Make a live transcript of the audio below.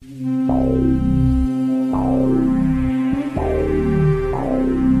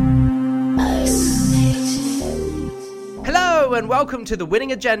and welcome to the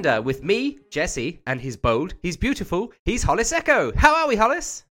Winning Agenda with me, Jesse, and he's bold, he's beautiful, he's Hollis Echo. How are we,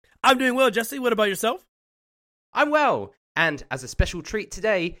 Hollis? I'm doing well, Jesse. What about yourself? I'm well. And as a special treat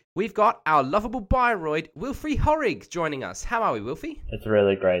today, we've got our lovable Bioroid, Wilfrey Horrig, joining us. How are we, Wilfie? It's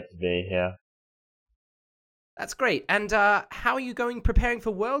really great to be here. That's great. And how are you preparing for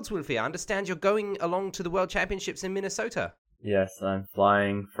Worlds, Wilfie? I understand you're going along to the World Championships in Minnesota. Yes, I'm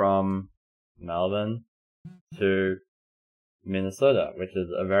flying from Melbourne to Minnesota, which is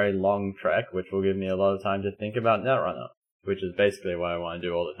a very long trek, which will give me a lot of time to think about Netrunner, which is basically what I want to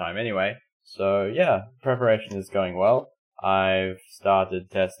do all the time anyway. So yeah, preparation is going well. I've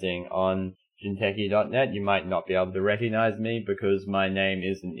started testing on Jinteki.net. You might not be able to recognize me because my name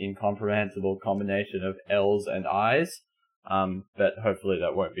is an incomprehensible combination of L's and I's, but hopefully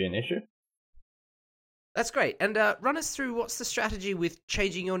that won't be an issue. That's great. And run us through what's the strategy with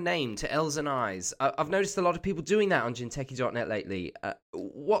changing your name to L's and I's. I've noticed a lot of people doing that on Jinteki.net lately.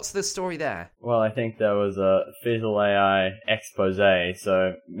 What's the story there? Well, I think there was a Fetal AI expose,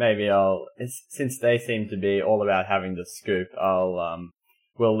 so maybe since they seem to be all about having the scoop,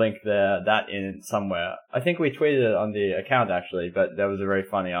 we'll link that in somewhere. I think we tweeted it on the account actually, but there was a very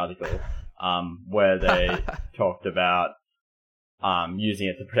funny article where they talked about using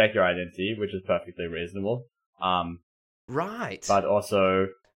it to protect your identity, which is perfectly reasonable. Right. But also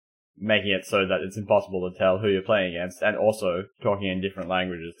making it so that it's impossible to tell who you're playing against, and also talking in different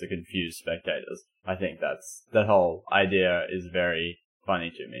languages to confuse spectators. I think that whole idea is very funny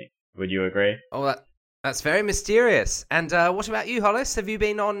to me. Would you agree? Oh, that's very mysterious. And what about you, Hollis? Have you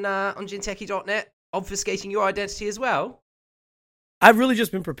been on Jinteki.net obfuscating your identity as well? I've really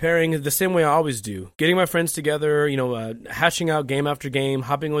just been preparing the same way I always do. Getting my friends together, hashing out game after game,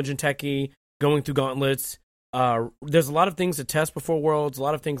 hopping on Jinteki, going through gauntlets. There's a lot of things to test before Worlds, a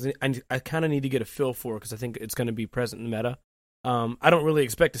lot of things I kind of need to get a feel for because I think it's going to be present in the meta. I don't really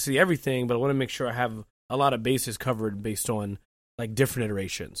expect to see everything, but I want to make sure I have a lot of bases covered based on like different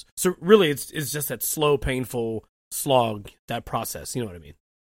iterations. So really, it's just that slow, painful slog, that process. You know what I mean?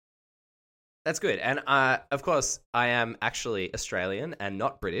 That's good. And of course, I am actually Australian and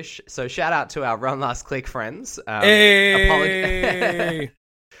not British. So shout out to our Run Last Click friends. Hey!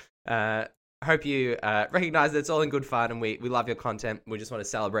 Hope you recognize that it's all in good fun and we love your content. We just want to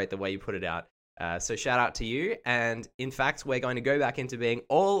celebrate the way you put it out. So shout out to you. And in fact, we're going to go back into being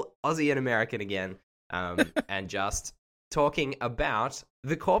all Aussie and American again and just talking about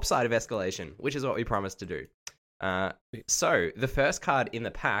the Corp side of Escalation, which is what we promised to do. So the first card in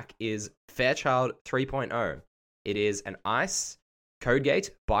the pack is Fairchild 3.0. It is an Ice,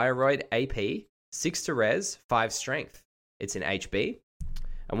 Codegate, Bioroid AP, 6 to res, 5 strength. It's in HB.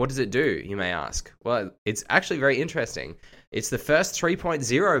 And what does it do, you may ask? Well, it's actually very interesting. It's the first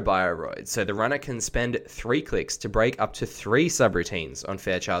 3.0 Bioroid, so the runner can spend 3 clicks to break up to 3 subroutines on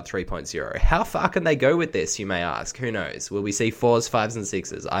Fairchild 3.0. How far can they go with this, you may ask? Who knows? Will we see 4s, 5s, and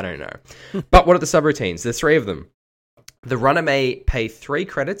 6s? I don't know. But what are the subroutines? There's 3 of them. The runner may pay 3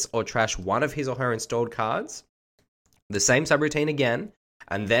 credits or trash one of his or her installed cards, the same subroutine again,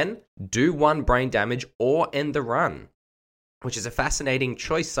 and then do 1 brain damage or end the run, which is a fascinating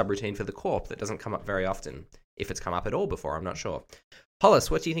choice subroutine for the Corp that doesn't come up very often. If it's come up at all before, I'm not sure. Hollis,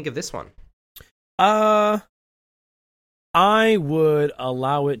 what do you think of this one? I would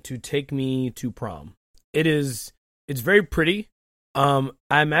allow it to take me to prom. It's very pretty. I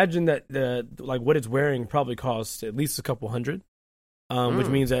imagine that what it's wearing probably costs at least a couple $100, which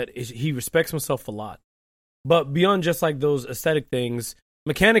means that he respects himself a lot. But beyond just like those aesthetic things,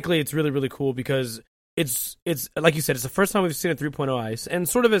 mechanically it's really, really cool because it's like you said, it's the first time we've seen a 3.0 Ice, and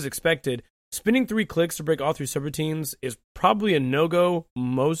sort of as expected, spending 3 clicks to break all 3 subroutines is probably a no-go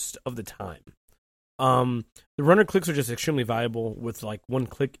most of the time. The runner clicks are just extremely valuable with like 1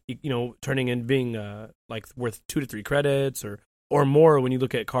 click, turning in being worth 2 to 3 credits or more when you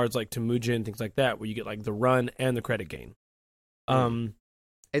look at cards like Temujin and things like that, where you get like the run and the credit gain.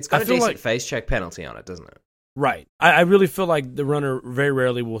 It's got a decent face check penalty on it, doesn't it? Right. I really feel like the runner very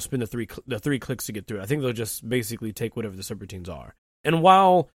rarely will spend the 3 clicks to get through. I think they'll just basically take whatever the subroutines are. And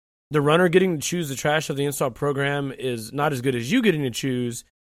while the runner getting to choose the trash of the install program is not as good as you getting to choose,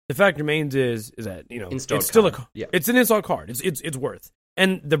 the fact remains is that installed it's still card. It's an installed card. It's worth.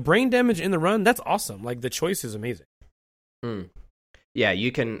 And the brain damage in the run, that's awesome. Like the choice is amazing. Yeah,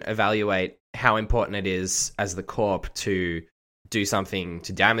 you can evaluate how important it is as the Corp to do something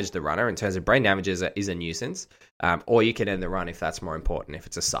to damage the runner. In terms of brain damage is a nuisance, or you can end the run if that's more important, if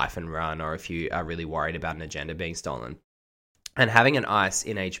it's a siphon run or if you are really worried about an agenda being stolen. And having an Ice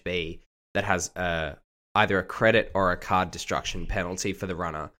in HB that has either a credit or a card destruction penalty for the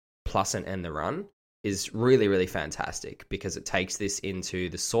runner plus an end the run is really, really fantastic because it takes this into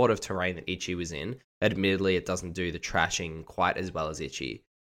the sort of terrain that Itchy was in. Admittedly, it doesn't do the trashing quite as well as Itchy,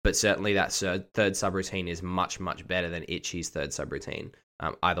 but certainly that third subroutine is much, much better than Itchy's third subroutine,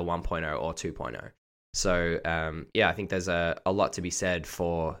 either 1.0 or 2.0. So, I think there's a lot to be said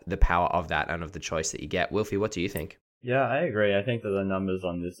for the power of that and of the choice that you get. Wilfie, what do you think? Yeah, I agree. I think that the numbers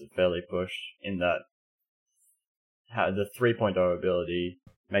on this are fairly pushed in that the 3.0 ability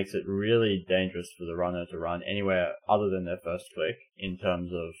makes it really dangerous for the runner to run anywhere other than their first click in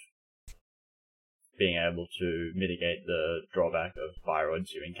terms of being able to mitigate the drawback of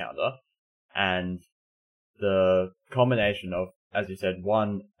viroids you encounter. And the combination of, as you said,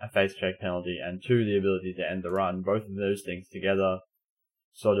 1, a face check penalty, and 2, the ability to end the run, both of those things together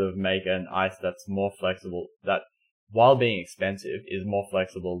sort of make an ice that's more flexible, that while being expensive is more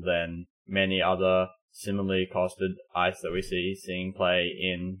flexible than many other similarly costed ice that we see seeing play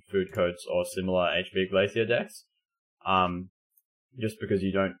in food coats or similar HB Glacier decks. Just because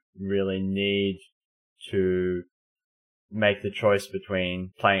you don't really need to make the choice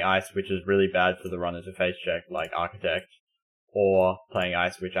between playing ice, which is really bad for the runner to face check, like Architect, or playing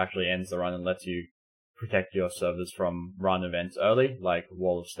ice, which actually ends the run and lets you protect your servers from run events early, like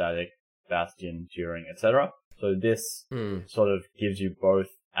Wall of Static, Bastion, Turing, etc. So this sort of gives you both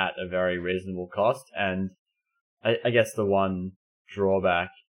at a very reasonable cost, and I guess the one drawback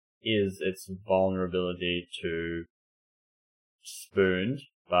is its vulnerability to Spooned,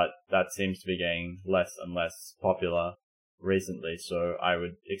 but that seems to be getting less and less popular recently, so I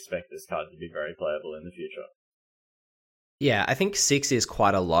would expect this card to be very playable in the future. Yeah, I think 6 is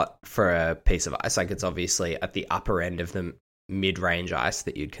quite a lot for a piece of ice. Like, it's obviously at the upper end of the mid-range ice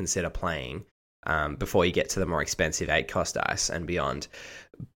that you'd consider playing before you get to the more expensive 8-cost ice and beyond.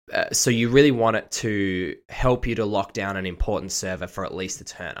 So you really want it to help you to lock down an important server for at least a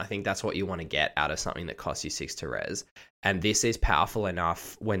turn. I think that's what you want to get out of something that costs you 6 to res. And this is powerful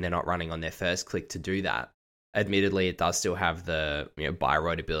enough when they're not running on their first click to do that. Admittedly, it does still have the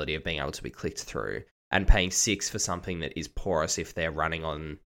Biroid ability of being able to be clicked through. And paying 6 for something that is porous if they're running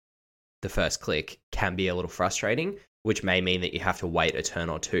on the first click can be a little frustrating, which may mean that you have to wait a turn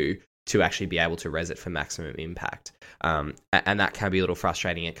or two to actually be able to res it for maximum impact. And that can be a little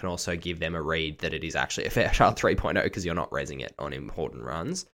frustrating. It can also give them a read that it is actually a Fairchild 3.0 because you're not resing it on important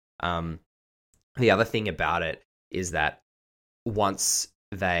runs. The other thing about it is that once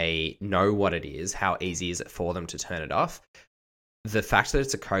they know what it is, how easy is it for them to turn it off? The fact that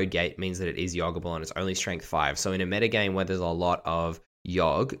it's a code gate means that it is yoggable and it's only strength 5. So in a metagame where there's a lot of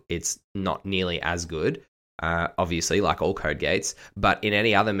yog, it's not nearly as good, obviously, like all code gates. But in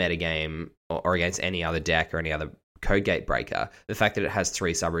any other metagame or against any other deck or any other code gate breaker, the fact that it has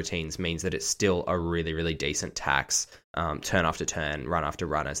 3 subroutines means that it's still a really, really decent tax turn after turn, run after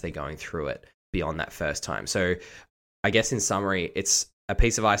run as they're going through it beyond that first time. So I guess in summary, it's a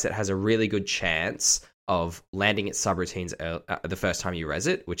piece of ice that has a really good chance of landing its subroutines the first time you res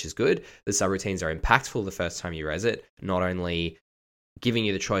it, which is good. The subroutines are impactful the first time you res it, not only giving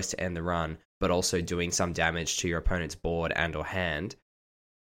you the choice to end the run, but also doing some damage to your opponent's board and or hand.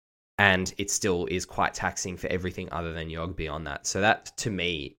 And it still is quite taxing for everything other than Yogg beyond that. So that, to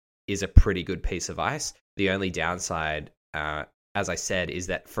me, is a pretty good piece of ice. The only downside, as I said, is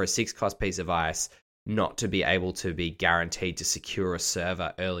that for a 6-cost piece of ice, not to be able to be guaranteed to secure a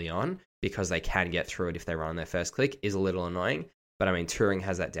server early on, because they can get through it if they run on their first click, is a little annoying. But I mean, Turing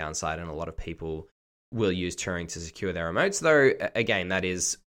has that downside, and a lot of people will use Turing to secure their remotes, though, again, that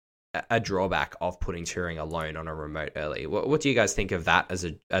is a drawback of putting Turing alone on a remote early. What do you guys think of that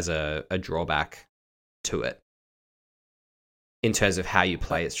as a drawback to it, in terms of how you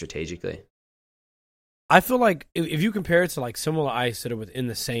play it strategically? I feel like if you compare it to like similar ice that are within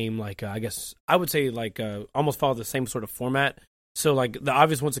the same, like I guess I would say like almost follow the same sort of format. So like the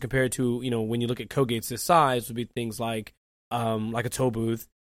obvious ones to compare it to, when you look at code gates this size, would be things like a toll booth,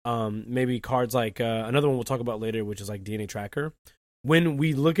 maybe cards like another one we'll talk about later, which is like DNA Tracker. When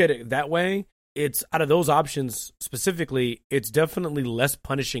we look at it that way, it's out of those options specifically, it's definitely less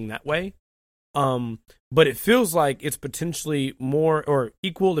punishing that way. But it feels like it's potentially more or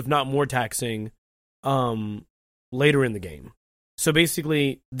equal, if not more taxing, later in the game. So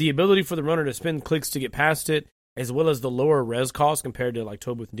basically, the ability for the runner to spend clicks to get past it, as well as the lower res cost compared to like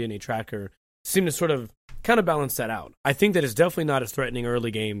Tollbooth and DNA Tracker, seem to sort of kind of balance that out. I think that it's definitely not as threatening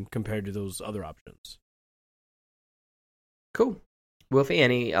early game compared to those other options. Cool. Wilfie,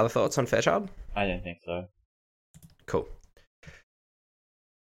 any other thoughts on Fairchild? I don't think so. Cool.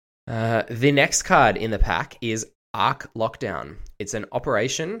 The next card in the pack is Arc Lockdown. It's an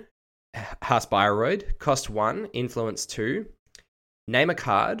operation, House Bioroid, cost 1, influence 2, Name a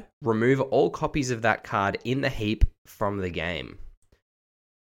card, remove all copies of that card in the heap from the game.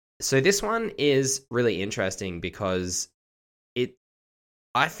 So this one is really interesting because it,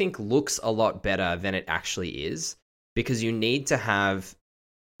 I think, looks a lot better than it actually is, because you need to have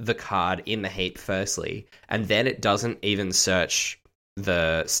the card in the heap firstly, and then it doesn't even search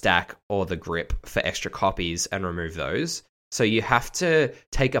the stack or the grip for extra copies and remove those. So you have to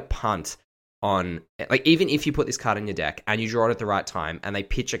take a punt on, like, even if you put this card in your deck and you draw it at the right time and they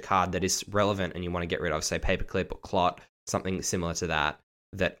pitch a card that is relevant and you want to get rid of, say Paperclip or Clot, something similar to that,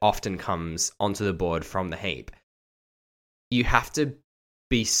 that often comes onto the board from the heap, you have to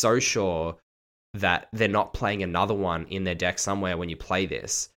be so sure that they're not playing another one in their deck somewhere when you play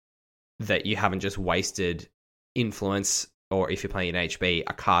this, that you haven't just wasted influence, or if you're playing an HB,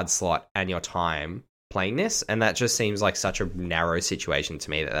 a card slot and your time playing this. And that just seems like such a narrow situation to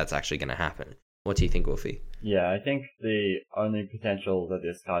me that that's actually going to happen. What do you think, Wolfie? Yeah, I think the only potential that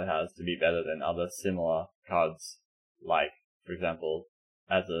this card has to be better than other similar cards, like, for example,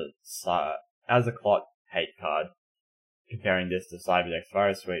 as a Clot hate card, comparing this to Cyberdeck's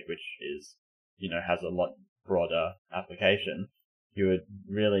Virus Suite, which is, has a lot broader application, you would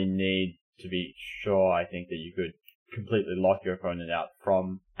really need to be sure, I think, that you could completely lock your opponent out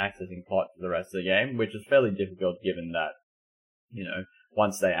from accessing Clot for the rest of the game, which is fairly difficult given that,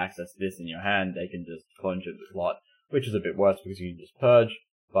 once they access this in your hand, they can just clone chip the Clot, which is a bit worse because you can just purge,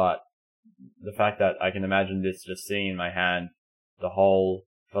 but the fact that I can imagine this just sitting in my hand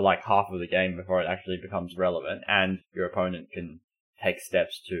for like half of the game before it actually becomes relevant, and your opponent can take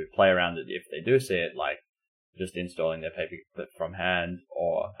steps to play around it if they do see it, like just installing their Paperclip from hand,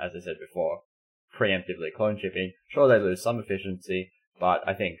 or, as I said before, preemptively clone chipping. Sure, they lose some efficiency, but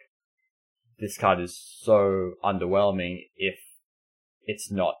I think this card is so underwhelming if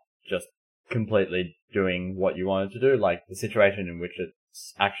it's not just completely doing what you want it to do. Like, the situation in which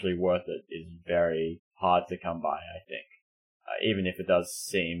it's actually worth it is very hard to come by, I think. Even if it does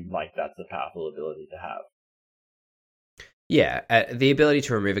seem like that's a powerful ability to have. Yeah, the ability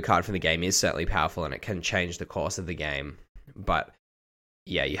to remove a card from the game is certainly powerful, and it can change the course of the game. But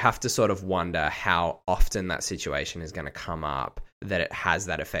yeah, you have to sort of wonder how often that situation is going to come up that it has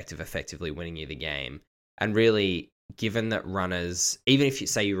that effect of effectively winning you the game. And really, given that runners, even if you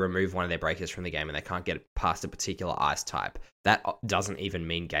say you remove one of their breakers from the game and they can't get past a particular ice type, that doesn't even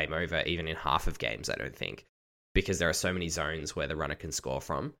mean game over, even in half of games, I don't think. Because there are so many zones where the runner can score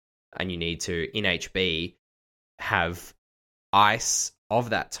from. And you need to, in HB, have ice of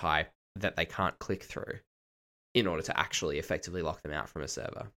that type that they can't click through in order to actually effectively lock them out from a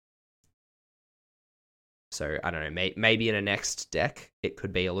server. So, I don't know, maybe in a next deck, it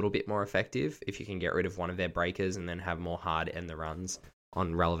could be a little bit more effective if you can get rid of one of their breakers and then have more hard end the runs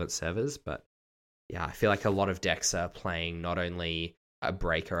on relevant servers. But yeah, I feel like a lot of decks are playing not only a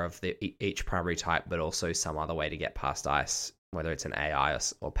breaker of each primary type, but also some other way to get past ice, whether it's an AI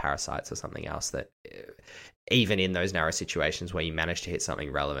or parasites or something else, that even in those narrow situations where you manage to hit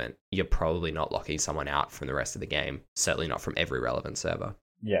something relevant, you're probably not locking someone out from the rest of the game. Certainly not from every relevant server.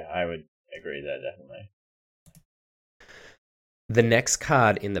 Yeah, I would agree there, definitely. The next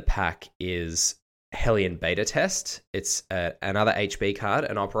card in the pack is Hellion Beta Test. It's another HB card,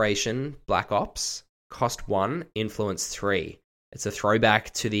 an Operation Black Ops, cost 1, influence 3. It's a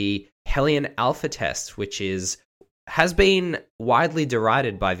throwback to the Hellion Alpha Test, which has been widely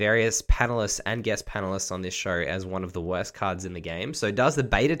derided by various panelists and guest panelists on this show as one of the worst cards in the game. So does the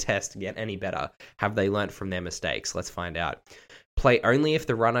beta test get any better? Have they learnt from their mistakes? Let's find out. Play only if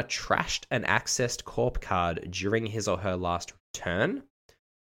the runner trashed an accessed Corp card during his or her last turn.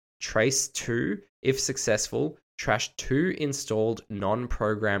 Trace 2, if successful, trash 2 installed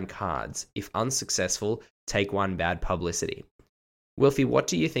non-program cards. If unsuccessful, take 1 bad publicity. Wilfie, what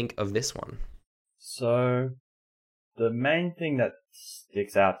do you think of this one? So, the main thing that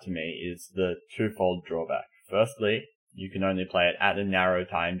sticks out to me is the twofold drawback. Firstly, you can only play it at a narrow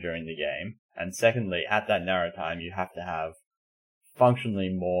time during the game. And secondly, at that narrow time, you have to have functionally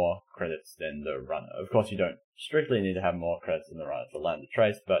more credits than the runner. Of course, you don't strictly need to have more credits than the runner to land the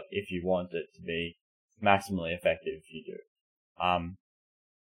trace, but if you want it to be maximally effective, you do.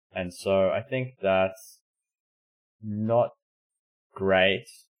 And so I think that's not great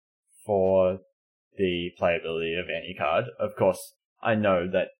for the playability of any card. Of course, I know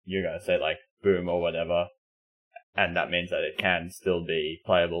that you're going to say like boom or whatever, and that means that it can still be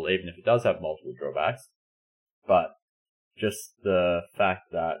playable even if it does have multiple drawbacks. But just the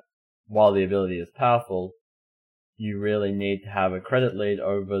fact that while the ability is powerful, you really need to have a credit lead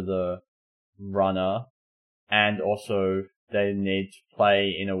over the runner, and also they need to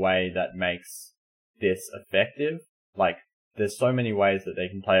play in a way that makes this effective. Like, there's so many ways that they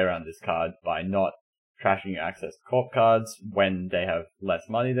can play around this card by not trashing your access to Corp cards when they have less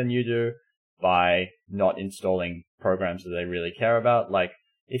money than you do, by not installing programs that they really care about. Like,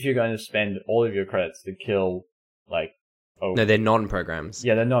 if you're going to spend all of your credits to kill, like... Oh, No, they're non-programs.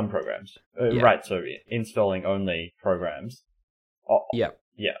 yeah, they're non-programs. Yeah. Right, so installing only programs. Oh, Yeah.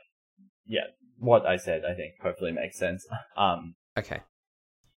 Yeah. What I said, I think, hopefully makes sense. Okay.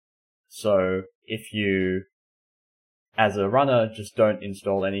 So, if you, as a runner, just don't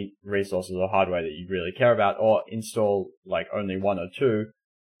install any resources or hardware that you really care about, or install, like, only one or two,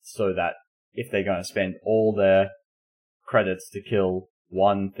 so that if they're going to spend all their credits to kill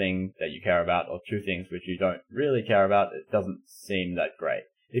one thing that you care about, or two things which you don't really care about, it doesn't seem that great.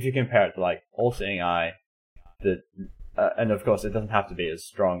 If you compare it to, like, All-Seeing Eye, and of course it doesn't have to be as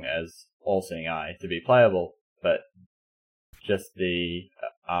strong as All-Seeing Eye to be playable, but just the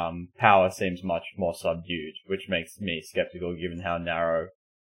power seems much more subdued, which makes me skeptical given how narrow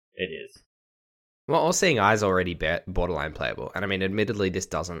it is. Well, All-Seeing Eye is already borderline playable. And I mean, admittedly, this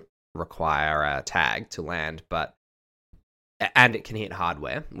doesn't require a tag to land, and it can hit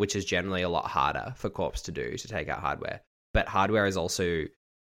hardware, which is generally a lot harder for Corps to do, to take out hardware. But hardware is also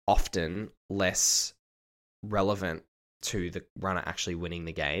often less relevant to the runner actually winning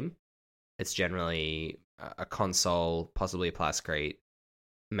the game. It's generally a console, possibly a Plascrete.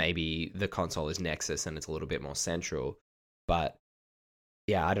 Maybe the console is Nexus and it's a little bit more central. But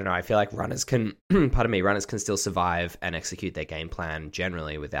yeah, I don't know. I feel like runners can, runners can still survive and execute their game plan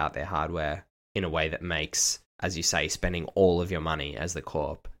generally without their hardware in a way that makes, as you say, spending all of your money as the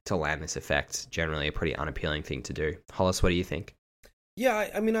Corp to land this effect generally a pretty unappealing thing to do. Hollis, what do you think? Yeah,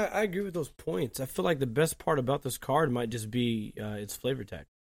 I mean, I agree with those points. I feel like the best part about this card might just be its flavor text.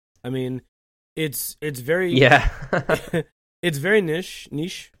 I mean, it's very it's very niche,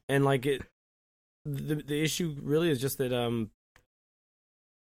 and like it. The issue really is just that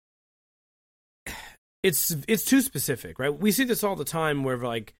it's too specific, right? We see this all the time where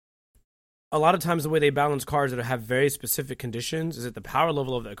like a lot of times the way they balance cards that have very specific conditions is that the power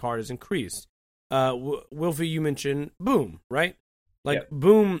level of that card is increased. Wilfie, you mentioned Boom, right? Like, yep.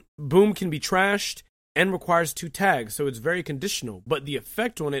 Boom can be trashed and requires 2 tags, so it's very conditional, but the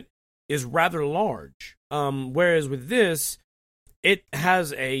effect on it is rather large. Whereas with this, it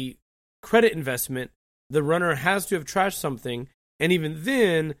has a credit investment. The runner has to have trashed something, and even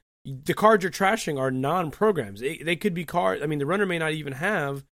then, the cards you're trashing are non-programs. They could be cards. I mean, the runner may not even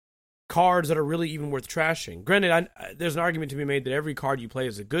have cards that are really even worth trashing. Granted, there's an argument to be made that every card you play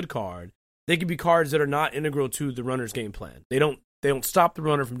is a good card. They could be cards that are not integral to the runner's game plan. They don't stop the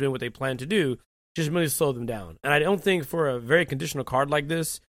runner from doing what they plan to do, just really slow them down. And I don't think for a very conditional card like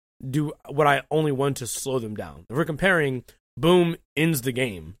this, do what I only want to slow them down. If we're comparing, Boom ends the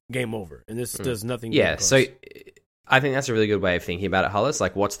game over, and this does nothing. Yeah, so I think that's a really good way of thinking about it, Hollis.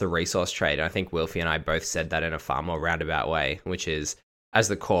 Like, what's the resource trade? And I think Wilfie and I both said that in a far more roundabout way, which is, as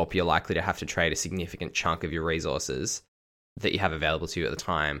the Corp, you're likely to have to trade a significant chunk of your resources that you have available to you at the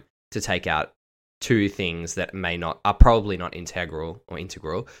time to take out 2 things that are probably not integral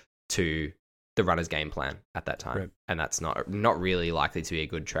to the runner's game plan at that time. Right. And that's not really likely to be a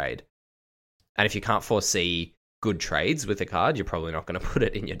good trade. And if you can't foresee good trades with a card, you're probably not going to put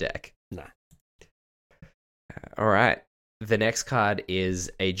it in your deck. Nah. All right. The next card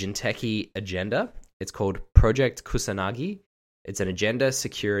is a Jinteki agenda. It's called Project Kusanagi. It's an agenda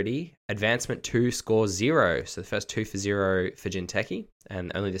security. Advancement 2, score 0. So the first 2 for 0 for Jinteki,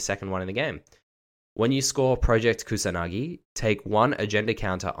 and only the second one in the game. When you score Project Kusanagi, take 1 agenda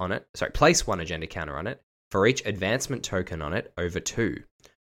counter on it. Place 1 agenda counter on it for each advancement token on it over 2.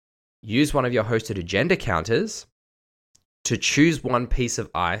 Use one of your hosted agenda counters to choose 1 piece of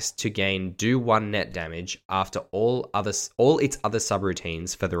ice to gain do 1 net damage after all its other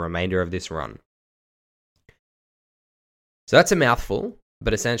subroutines for the remainder of this run. So that's a mouthful,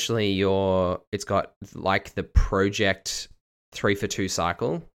 but essentially it's got like the Project 3 for 2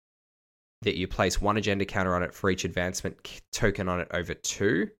 cycle, that you place 1 agenda counter on it for each advancement token on it over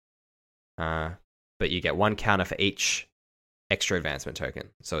 2. But you get 1 counter for each extra advancement token.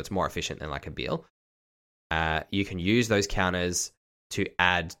 So it's more efficient than like a Beal. You can use those counters to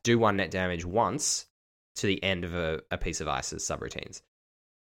do 1 net damage once to the end of a piece of ice's subroutines.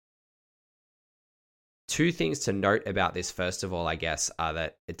 2 things to note about this, first of all, I guess, are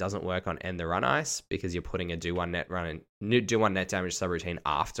that it doesn't work on End the Run Ice because you're putting a do 1 net damage subroutine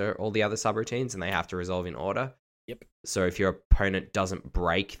after all the other subroutines, and they have to resolve in order. Yep. So if your opponent doesn't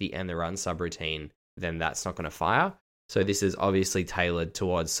break the End the Run subroutine, then that's not going to fire. So this is obviously tailored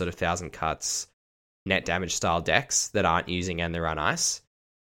towards sort of 1,000 cuts net damage style decks that aren't using End the Run Ice.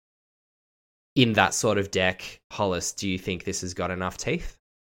 in that sort of deck, Hollis, do you think this has got enough teeth?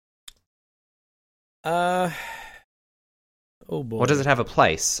 Oh boy. Or does it have a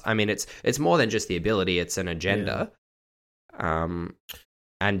place? I mean, it's more than just the ability; it's an agenda.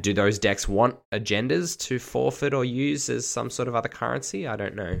 And do those decks want agendas to forfeit or use as some sort of other currency? I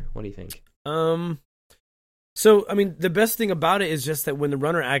don't know. What do you think? So, I mean, the best thing about it is just that when the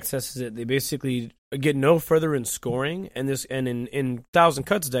runner accesses it, they basically get no further in scoring. And in Thousand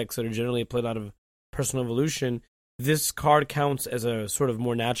Cuts decks that are generally played out of Personal Evolution, this card counts as a sort of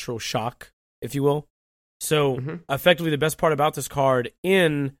more natural shock, if you will. So, effectively, the best part about this card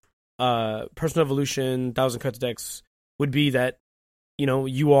in Personal Evolution, Thousand Cuts decks would be that, you know,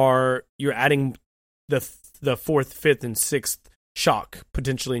 you're adding the fourth, fifth, and sixth shock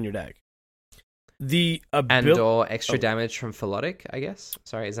potentially in your deck. Or extra damage from Philotic, I guess.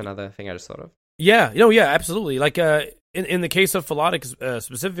 Sorry, is another thing I just thought of. Yeah, absolutely. Like in the case of Philotic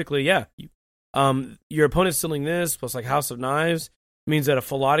specifically, your opponent's stealing this plus like House of Knives means that a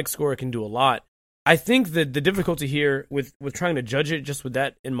Philotic scorer can do a lot. I think that the difficulty here with trying to judge it just with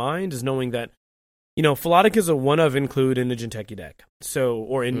that in mind is knowing that, you know, Philotic is a one of include in a Jinteki deck,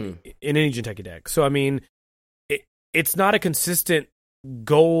 or in any Jinteki deck. So I mean, it's not a consistent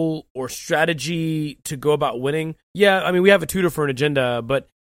goal or strategy to go about winning. Yeah, I mean, we have a tutor for an agenda, but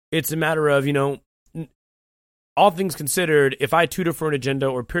it's a matter of, you know, all things considered, if I tutor for an agenda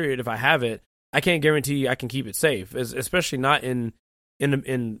or period, if I have it, I can't guarantee I can keep it safe, especially not in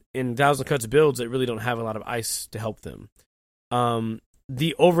Thousand Cuts builds that really don't have a lot of ice to help them.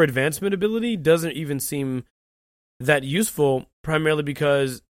 The over advancement ability doesn't even seem that useful, primarily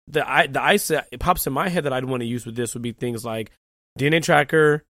because the ice that it pops in my head that I'd want to use with this would be things like DNA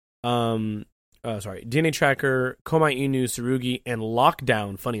Tracker, Komai Inu, Tsurugi, and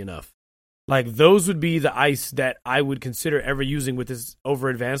Lockdown, funny enough. Like, those would be the ice that I would consider ever using with this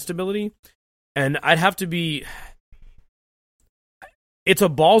over-advanced ability. And I'd have to be... It's a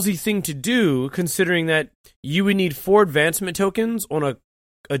ballsy thing to do, considering that you would need 4 advancement tokens on a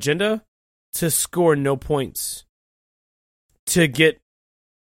agenda to score no points. To get...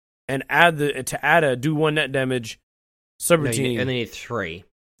 And do 1 net damage... Subroutine. No, you only need 3,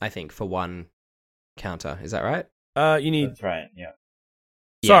 I think, for 1 counter. Is that right? You need... That's right, yeah.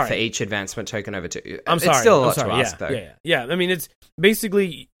 Yeah, for each advancement token over 2. I'm sorry. It's still a lot to ask, though. Yeah. I mean, it's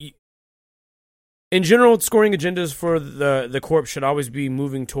basically... In general, scoring agendas for the Corp should always be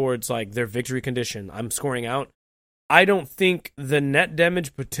moving towards, like, their victory condition. I'm scoring out. I don't think the net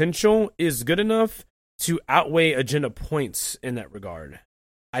damage potential is good enough to outweigh agenda points in that regard.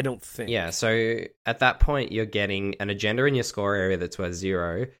 I don't think. Yeah, so at that point, you're getting an agenda in your score area that's worth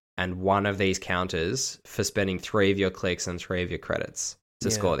 0, and 1 of these counters for spending 3 of your clicks and 3 of your credits to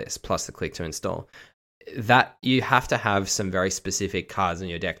score this, plus the click to install. That you have to have some very specific cards in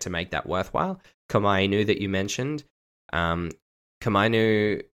your deck to make that worthwhile. Komainu that you mentioned,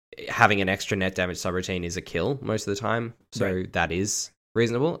 Komainu having an extra net damage subroutine is a kill most of the time, so that is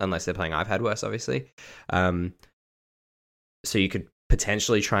reasonable, unless they're playing I've Had Worse, obviously. So you could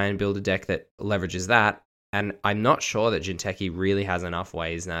potentially try and build a deck that leverages that. And I'm not sure that Jinteki really has enough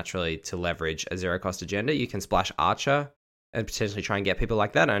ways naturally to leverage a 0-cost agenda. You can splash Archer and potentially try and get people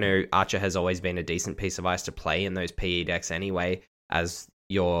like that. I know Archer has always been a decent piece of ice to play in those PE decks anyway, as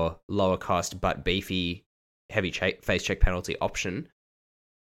your lower cost but beefy heavy face check penalty option.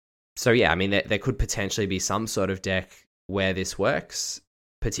 So yeah, I mean, there could potentially be some sort of deck where this works,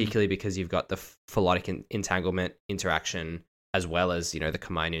 particularly because you've got the Philotic entanglement interaction, as well as, you know, the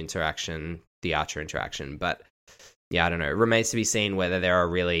Komainu interaction, the Archer interaction. But yeah, I don't know. It remains to be seen whether there are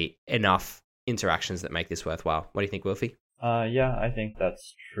really enough interactions that make this worthwhile. What do you think, Wilfie? Yeah, I think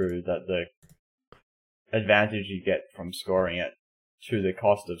that's true, that the advantage you get from scoring it to the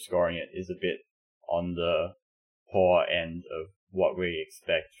cost of scoring it is a bit on the poor end of what we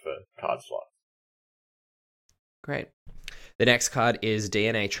expect for card slots. Great. The next card is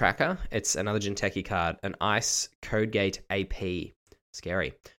DNA Tracker. It's another Jinteki card, an Ice Codegate AP.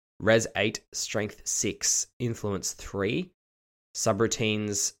 Scary. Res 8, Strength 6, Influence 3.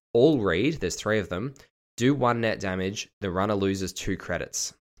 Subroutines all read, there's 3 of them. Do 1 net damage, the runner loses 2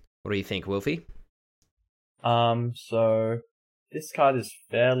 credits. What do you think, Wilfie? So this card is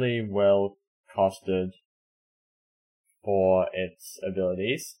fairly well costed for its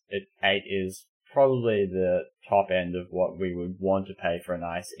abilities. 8 is probably the top end of what we would want to pay for an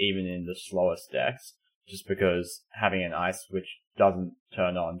ice, even in the slowest decks, just because having an ice which doesn't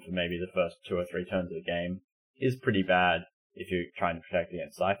turn on for maybe the first 2 or 3 turns of the game is pretty bad if you're trying to protect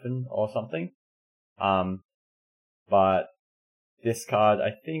against Siphon or something. But this card,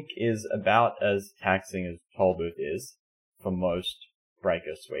 I think, is about as taxing as Tollbooth is for most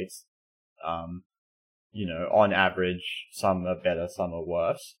Breaker suites. On average, some are better, some are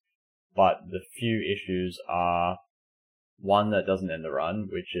worse. But the few issues are one that doesn't end the run,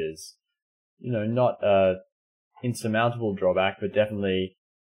 which is, not a insurmountable drawback, but definitely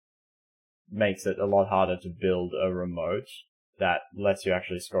makes it a lot harder to build a remote that lets you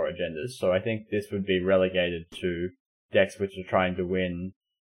actually score agendas. So I think this would be relegated to decks which are trying to win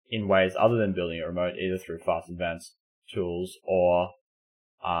in ways other than building a remote, either through fast advanced tools or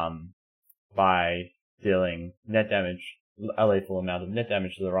by dealing net damage, a lethal amount of net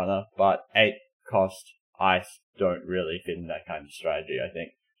damage to the runner. But 8 cost ice don't really fit in that kind of strategy, I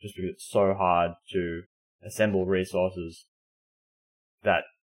think, just because it's so hard to assemble resources that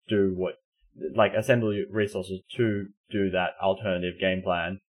assemble resources to do that alternative game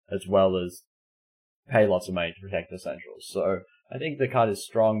plan, as well as pay lots of money to protect essentials. So I think the card is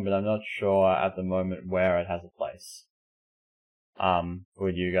strong, but I'm not sure at the moment where it has a place.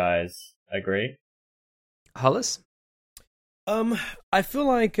 Would you guys agree? Hollis? I feel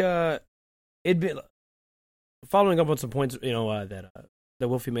like it'd be following up on some points, that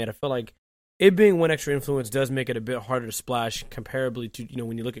Wolfie made. I feel like it being one extra influence does make it a bit harder to splash comparably to,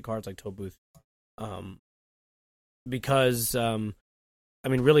 when you look at cards like Toll Booth. Because,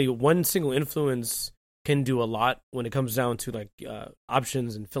 really one single influence can do a lot when it comes down to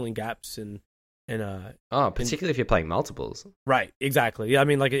options and filling gaps and particularly if you're playing multiples. Right, exactly. Yeah,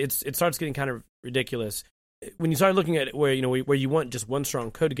 it starts getting kind of ridiculous when you start looking at it where you want just one strong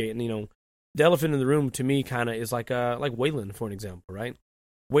code gate, and the elephant in the room to me kind of is like Wayland, for an example, right?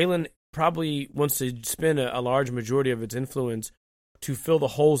 Wayland probably wants to spend a large majority of its influence to fill the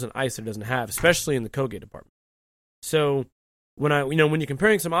holes in ice that it doesn't have, especially in the code gate department. So when you're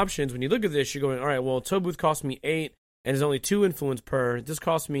comparing some options, when you look at this, you're going, all right, well, Toll Booth cost me 8 and there's only 2 influence per. This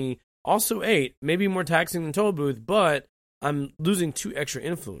cost me also 8, maybe more taxing than Toll Booth, but I'm losing 2 extra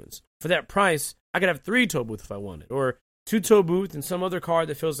influence. For that price, I could have 3 Toll Booth if I wanted, or 2 Toll Booth and some other card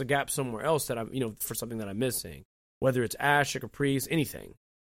that fills the gap somewhere else that I'm, for something that I'm missing, whether it's Ash or Caprice, anything.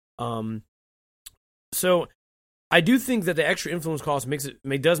 So I do think that the extra influence cost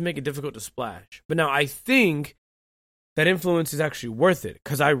does make it difficult to splash. But now I think that influence is actually worth it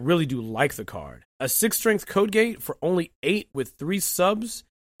because I really do like the card. A 6 strength code gate for only 8 with 3 subs.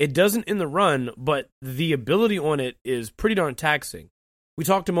 It doesn't end the run, but the ability on it is pretty darn taxing. We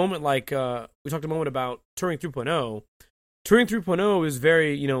talked a moment about Turing 3.0. Turing 3.0 is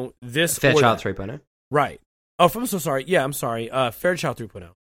very, this Fairchild 3.0. Right. Oh, I'm so sorry. Yeah, I'm sorry. Fairchild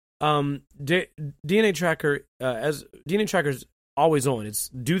 3.0. DNA Tracker, as DNA Tracker's always on. It's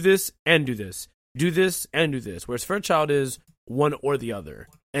do this and do this. Do this and do this. Whereas Fairchild is one or the other.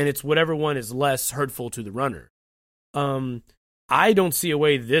 And it's whatever one is less hurtful to the runner. I don't see a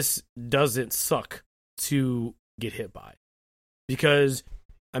way this doesn't suck to get hit by. Because,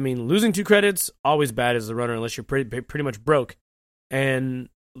 losing 2 credits, always bad as a runner unless you're pretty much broke. And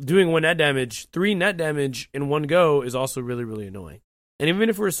doing 1 net damage, 3 net damage in one go is also really, really annoying. And even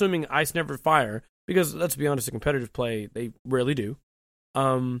if we're assuming ice never fire, because let's be honest, a competitive play, they rarely do.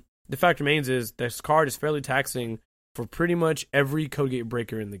 The fact remains is this card is fairly taxing for pretty much every code gate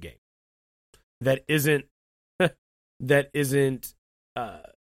breaker in the game. That isn't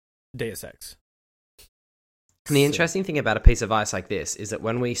Deus Ex. And the interesting thing about a piece of ice like this is that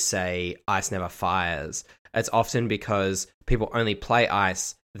when we say ice never fires, it's often because people only play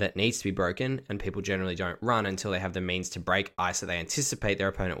ice that needs to be broken, and people generally don't run until they have the means to break ice that they anticipate their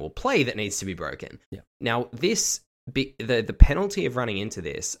opponent will play that needs to be broken. Yeah. Now, the penalty of running into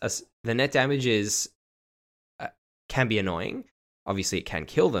this, the net damage can be annoying. Obviously, it can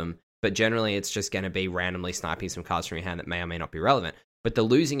kill them, but generally it's just going to be randomly sniping some cards from your hand that may or may not be relevant. But the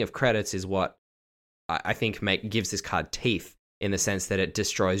losing of credits is what I think gives this card teeth, in the sense that it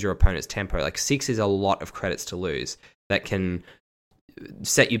destroys your opponent's tempo. 6 is a lot of credits to lose that can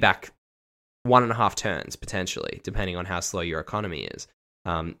set you back 1.5 turns, potentially, depending on how slow your economy is,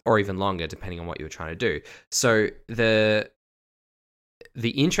 or even longer, depending on what you were trying to do. So the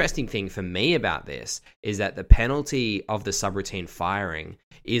interesting thing for me about this is that the penalty of the subroutine firing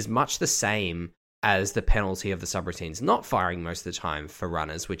is much the same as the penalty of the subroutines not firing most of the time for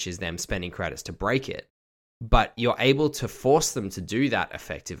runners, which is them spending credits to break it. But you're able to force them to do that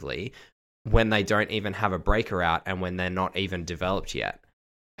effectively when they don't even have a breaker out and when they're not even developed yet.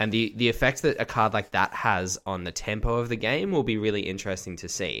 And the effect that a card like that has on the tempo of the game will be really interesting to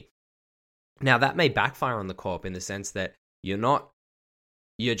see. Now, that may backfire on the Corp in the sense that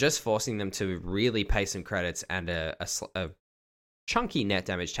you're just forcing them to really pay some credits and a chunky net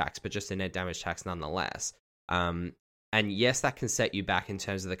damage tax, but just a net damage tax nonetheless. And yes, that can set you back in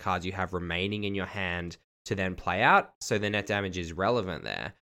terms of the cards you have remaining in your hand to then play out, so the net damage is relevant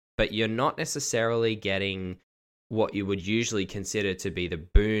there. but you're not necessarily getting what you would usually consider to be the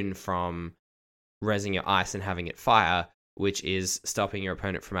boon from resing your ice and having it fire, which is stopping your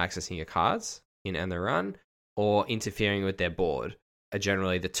opponent from accessing your cards in end the run or interfering with their board, are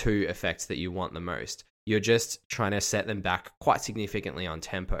generally the two effects that you want the most. You're just trying to set them back quite significantly on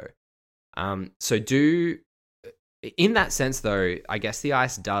tempo. In that sense, though, I guess the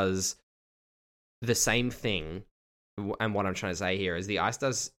ice does the same thing. And what I'm trying to say here is the ice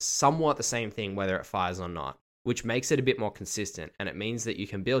does somewhat the same thing whether it fires or not, which makes it a bit more consistent. And it means that you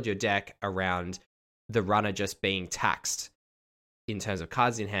can build your deck around the runner just being taxed in terms of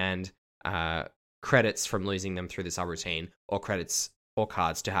cards in hand, credits from losing them through the subroutine, or credits or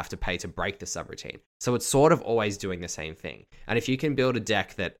cards to have to pay to break the subroutine. So it's sort of always doing the same thing. And if you can build a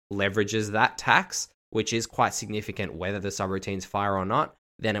deck that leverages that tax, which is quite significant whether the subroutines fire or not,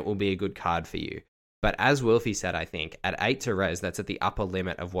 then it will be a good card for you. But as Wilfie said, I think, at 8 to res, that's at the upper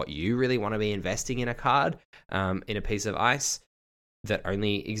limit of what you really want to be investing in a card, in a piece of ice that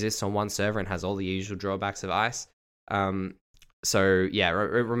only exists on one server and has all the usual drawbacks of ice. So yeah, it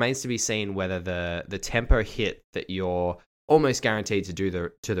remains to be seen whether the tempo hit that you're almost guaranteed to do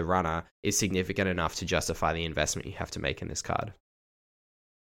to the runner is significant enough to justify the investment you have to make in this card.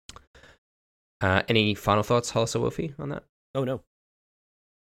 Any final thoughts, Hollis or Wilfie, on that? Oh, no.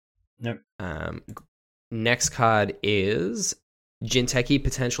 Nope. Next card is Jinteki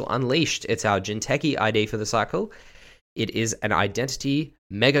Potential Unleashed. It's our Jinteki ID for the cycle. It is an identity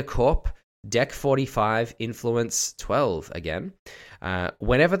Mega Corp, deck 45, influence 12 again.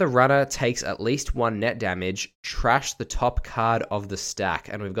 Whenever the runner takes at least 1 net damage, trash the top card of the stack.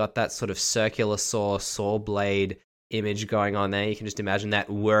 And we've got that sort of circular saw blade image going on there. You can just imagine that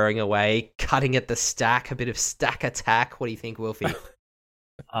whirring away, cutting at the stack, a bit of stack attack. What do you think, Wilfie?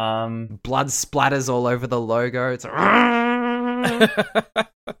 Blood splatters all over the logo. It's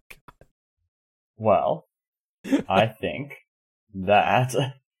well, I think that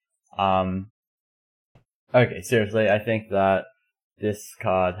okay, seriously, I think that this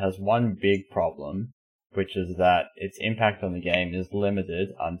card has one big problem, which is that its impact on the game is limited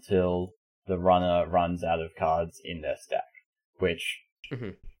until the runner runs out of cards in their stack, which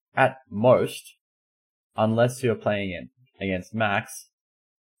at most, unless you're playing against Max,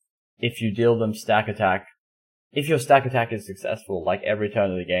 if you deal them stack attack, if your stack attack is successful, like every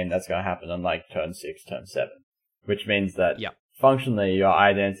turn of the game, that's going to happen on like turn 6, turn 7, which means that functionally your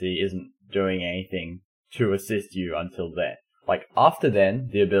identity isn't doing anything to assist you until then. Like after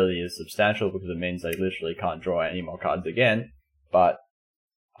then, the ability is substantial because it means they literally can't draw any more cards again, but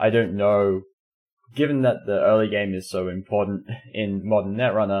I don't know, given that the early game is so important in modern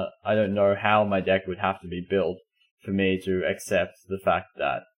Netrunner, I don't know how my deck would have to be built for me to accept the fact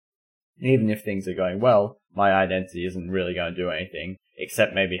that even if things are going well, my identity isn't really going to do anything,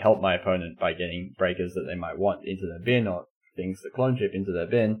 except maybe help my opponent by getting breakers that they might want into their bin, or things that clone chip into their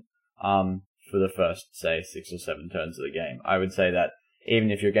bin, for the first, say, 6 or 7 turns of the game. I would say that even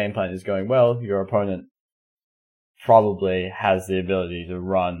if your game plan is going well, your opponent probably has the ability to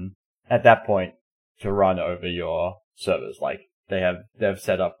run, at that point, to run over your servers. Like, they've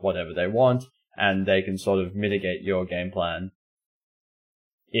set up whatever they want, and they can sort of mitigate your game plan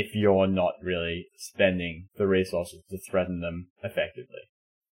if you're not really spending the resources to threaten them effectively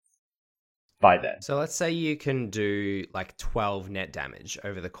by then. So let's say you can do like 12 net damage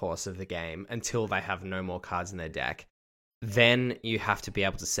over the course of the game until they have no more cards in their deck. Then you have to be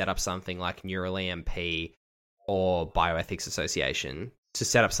able to set up something like Neural EMP or Bioethics Association to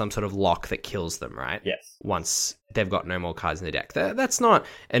set up some sort of lock that kills them, right? Yes. Once they've got no more cards in their deck. That's not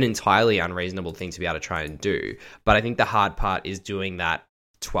an entirely unreasonable thing to be able to try and do. But I think the hard part is doing that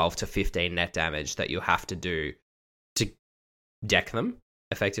 12 to 15 net damage that you have to do to deck them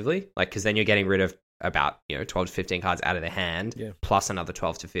effectively, like, because then you're getting rid of about 12 to 15 cards out of their hand, plus another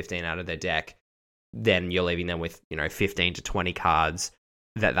 12 to 15 out of their deck. Then you're leaving them with 15 to 20 cards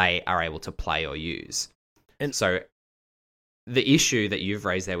that they are able to play or use. And so the issue that you've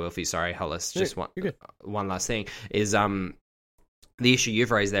raised there, Wilfie, sorry, Hollis, just one last thing is the issue you've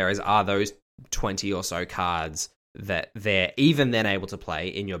raised there is, are those 20 or so cards that they're even then able to play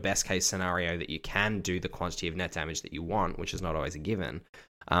in your best case scenario that you can do the quantity of net damage that you want, which is not always a given,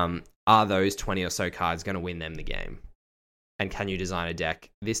 are those 20 or so cards going to win them the game? And can you design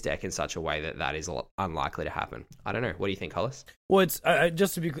this deck in such a way that that is unlikely to happen? I don't know. What do you think, Hollis? Well, it's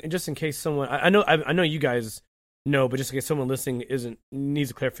just in case someone, I know you guys know, but just in case someone listening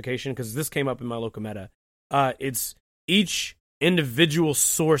needs a clarification, because this came up in my local meta. It's each individual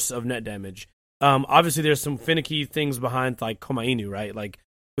source of net damage. Obviously, there's some finicky things behind, like Komainu, right? Like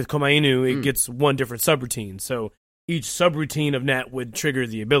with Komainu, it gets one different subroutine. So each subroutine of net would trigger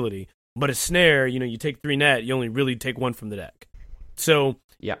the ability. But a snare, you take 3 net, you only really take 1 from the deck. So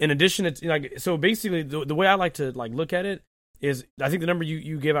in addition, it's like, so basically the way I like to like look at it is, I think the number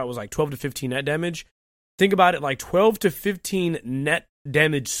you gave out was like 12 to 15 net damage. Think about it like 12 to 15 net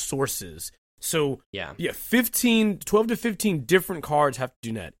damage sources. So 12 to 15 different cards have to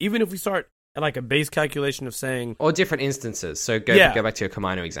do net. Even if we start at like a base calculation of saying, or different instances. So go back to your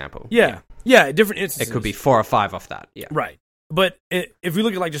Kamino example. Yeah, different instances. It could be 4 or 5 off that. Yeah, right. But if we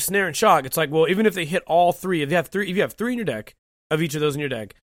look at like just snare and shock, it's like, well, even if they hit all 3, if you have 3 in your deck of each of those in your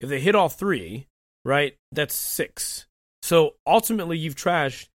deck, if they hit all 3, right, that's 6. So ultimately, you've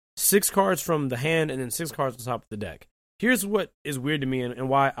trashed 6 cards from the hand and then 6 cards on top of the deck. Here's what is weird to me and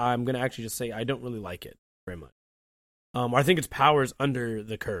why I'm going to actually just say I don't really like it very much. I think its power is under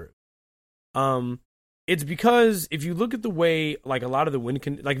the curve. It's because if you look at the way like a lot of the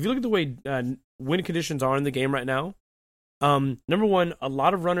if you look at the way win conditions are in the game right now, number one, a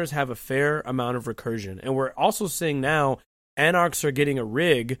lot of runners have a fair amount of recursion, and we're also seeing now Anarchs are getting a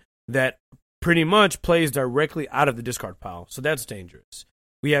rig that pretty much plays directly out of the discard pile, so that's dangerous.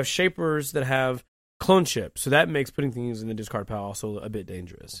 We have Shapers that have clone ship, so that makes putting things in the discard pile also a bit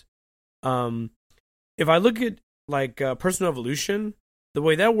dangerous. If I look at like Personal Evolution, the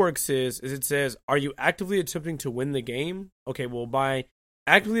way that works is it says, are you actively attempting to win the game? Okay, well, by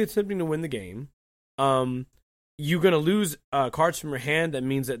actively attempting to win the game, you're going to lose cards from your hand. That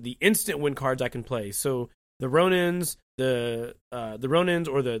means that the instant win cards I can play. So the Ronins, the Ronins,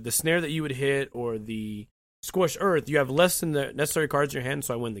 or the snare that you would hit, or the Scorched Earth, you have less than the necessary cards in your hand,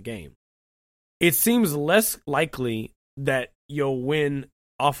 so I win the game. It seems less likely that you'll win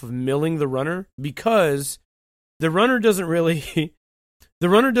off of milling the runner, because the runner doesn't really... The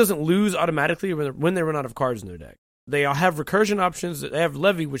runner doesn't lose automatically when they run out of cards in their deck. They all have recursion options. They have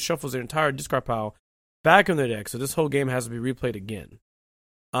Levy, which shuffles their entire discard pile back in their deck, so this whole game has to be replayed again.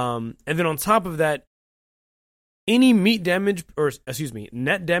 And then on top of that, any net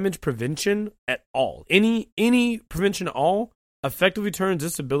damage prevention at all, any prevention at all, effectively turns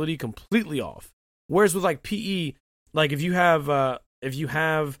this ability completely off. Whereas with like PE, like if you have the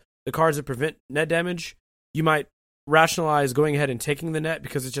cards that prevent net damage, you might rationalize going ahead and taking the net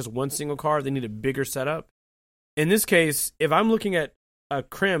because it's just one single card. They need a bigger setup. In this case, if I'm looking at a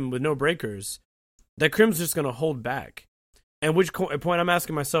Crim with no breakers, that Crim's just going to hold back. And which point I'm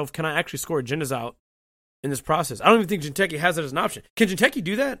asking myself, can I actually score agendas out in this process? I don't even think Jinteki has that as an option. Can Jinteki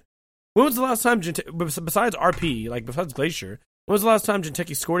do that? When was the last time, besides RP, like besides Glacier, when was the last time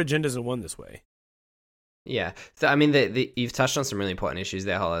Jinteki scored agendas and won this way? Yeah, so, I mean, you've touched on some really important issues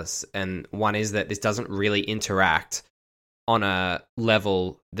there, Hollis, and one is that this doesn't really interact on a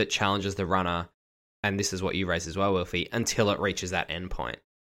level that challenges the runner, and this is what you raised as well, Wilfie, until it reaches that endpoint.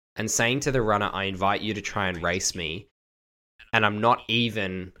 And saying to the runner, I invite you to try and race me, and I'm not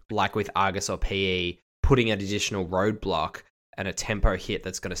even, like with Argus or PE, putting an additional roadblock and a tempo hit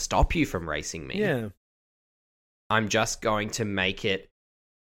that's going to stop you from racing me. Yeah. I'm just going to make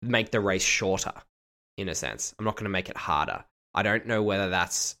the race shorter. In a sense, I'm not going to make it harder. I don't know whether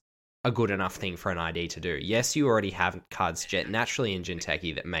that's a good enough thing for an ID to do. Yes, you already have cards naturally in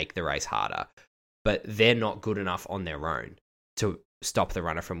Jinteki that make the race harder, but they're not good enough on their own to stop the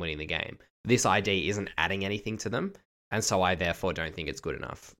runner from winning the game. This ID isn't adding anything to them, and so I therefore don't think it's good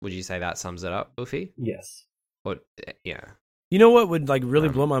enough. Would you say that sums it up, Buffy? Yes. Or, yeah. You know what would like really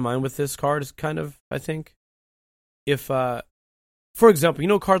blow my mind with this card is kind of, I think, if for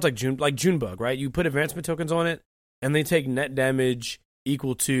example, cards like Junebug, right? You put advancement tokens on it, and they take net damage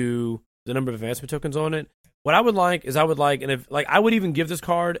equal to the number of advancement tokens on it. What I would like, and if I would even give this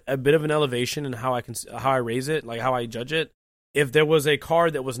card a bit of an elevation in how I raise it, like how I judge it. If there was a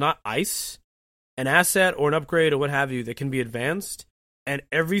card that was not ice, an asset or an upgrade or what have you that can be advanced, and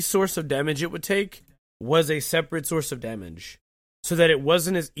every source of damage it would take was a separate source of damage, so that it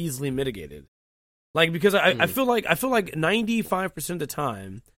wasn't as easily mitigated. Like, because I feel like 95% of the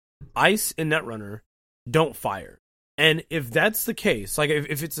time, Ice and Netrunner don't fire. And if that's the case, like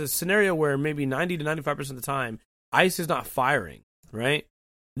if it's a scenario where maybe 90 to 95% of the time, Ice is not firing, right?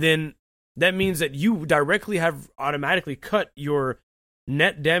 Then that means that you directly have automatically cut your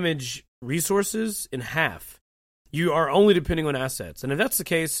net damage resources in half. You are only depending on assets. And if that's the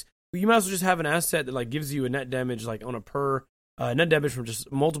case, you might as well just have an asset that like gives you a net damage like on a per... net damage from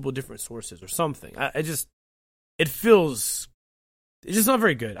just multiple different sources or something. It's just not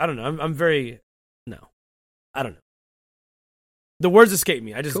very good. I don't know. I don't know. The words escape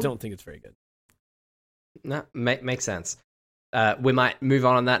me. I just don't think it's very good. No, makes sense. We might move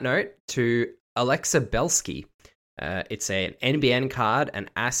on that note to Alexa Belsky. It's an NBN card, an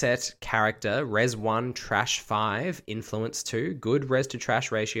asset character, res 1, trash 5, influence 2, good res to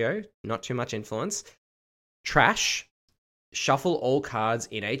trash ratio, not too much influence. Trash, shuffle all cards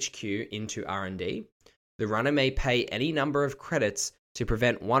in HQ into R&D. The runner may pay any number of credits to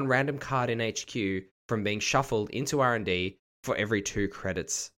prevent one random card in HQ from being shuffled into R&D for every 2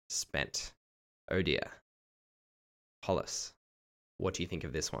 credits spent. Oh dear. Hollis, what do you think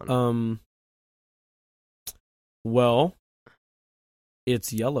of this one? Well,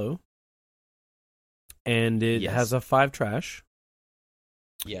 it's yellow, and it has a 5 trash.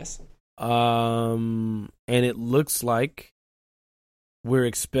 Yes. And it looks like we're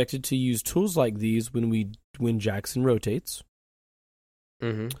expected to use tools like these when Jackson rotates.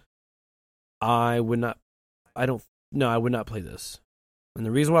 Mm-hmm. I would not play this. And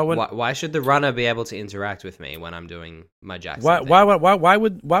the reason why I wouldn't... Why should the runner be able to interact with me when I'm doing my Jackson thing? Why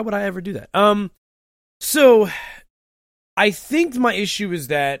would I ever do that? So I think my issue is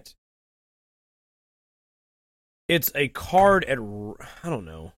that it's a card at, I don't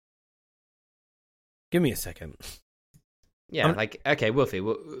know. Give me a second. Yeah, okay, Wolfie,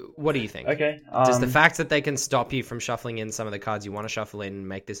 what do you think? Okay. Does the fact that they can stop you from shuffling in some of the cards you want to shuffle in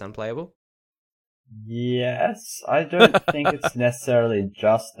make this unplayable? Yes, I don't think it's necessarily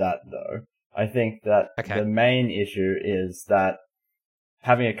just that, though. I think that the main issue is that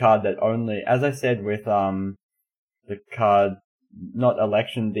having a card that only, as I said with the card, not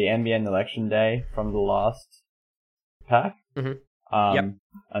election, the NBN election day from the last pack. Mm-hmm. Yep.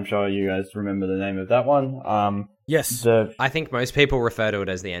 I'm sure you guys remember the name of that one. Yes. I think most people refer to it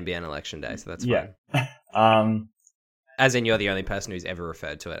as the NBN election day, so that's fine. Yeah. As in, you're the only person who's ever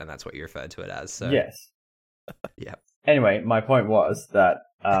referred to it, and that's what you referred to it as. So. Yes. Yeah. Anyway, my point was that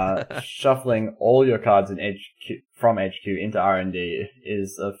shuffling all your cards in from HQ into R&D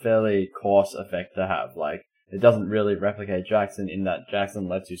is a fairly coarse effect to have. Like, it doesn't really replicate Jackson in that Jackson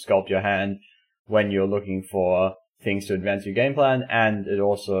lets you sculpt your hand when you're looking for things to advance your game plan, and it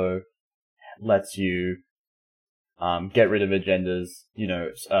also lets you get rid of agendas,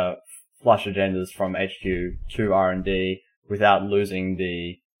 flush agendas from HQ to R&D without losing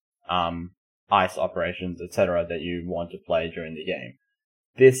the ice operations, etc. that you want to play during the game.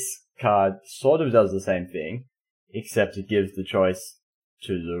 This card sort of does the same thing, except it gives the choice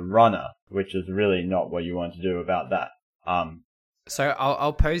to the runner, which is really not what you want to do about that. So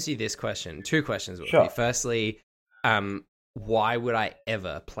I'll pose you this question. 2 questions. Sure. Firstly, why would I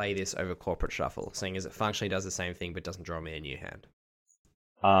ever play this over Corporate Shuffle, seeing as it functionally does the same thing but doesn't draw me a new hand?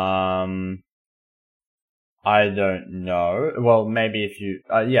 I don't know. Well, maybe if you...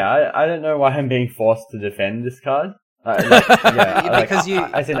 I don't know why I'm being forced to defend this card. Because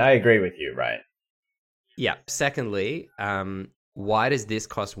I agree with you, right? Yeah. Secondly, why does this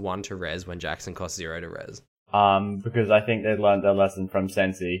cost 1 to res when Jackson costs 0 to res? Because I think they learned their lesson from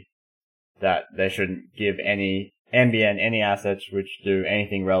Sensi that they shouldn't give any NBN any assets which do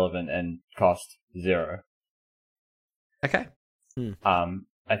anything relevant and cost 0. Okay.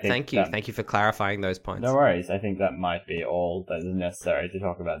 I think Thank you for clarifying those points. No worries. I think that might be all that is necessary to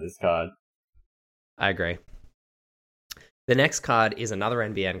talk about this card. I agree. The next card is another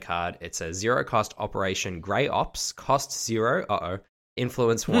NBN card. It's a 0 cost operation Grey Ops, cost 0.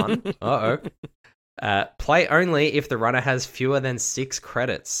 Influence 1. Play only if the runner has fewer than 6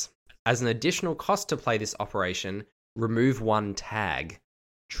 credits. As an additional cost to play this operation, remove 1 tag.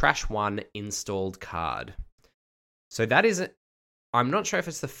 Trash 1 installed card. So that is... I'm not sure if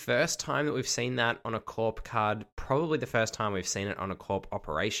it's the first time that we've seen that on a Corp card. Probably the first time we've seen it on a Corp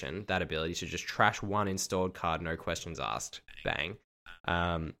operation. That ability to just trash 1 installed card, no questions asked. Bang.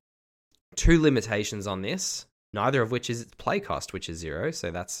 2 limitations on this, neither of which is its play cost, which is 0.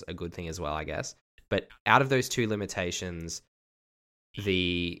 So that's a good thing as well, I guess. But out of those 2 limitations,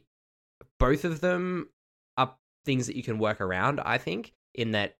 both of them are things that you can work around, I think,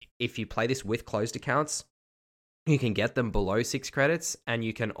 in that if you play this with closed accounts, you can get them below 6 credits, and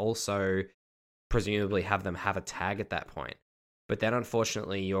you can also presumably have them have a tag at that point. But then,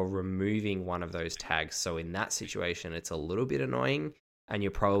 unfortunately, you're removing one of those tags. So in that situation, it's a little bit annoying, and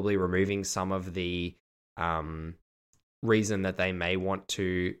you're probably removing some of the reason that they may want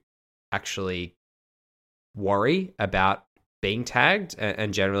to actually worry about being tagged.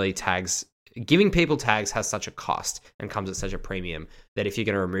 And generally, giving people tags has such a cost and comes at such a premium that if you're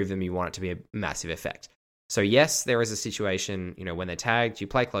going to remove them, you want it to be a massive effect. So yes, there is a situation, when they're tagged, you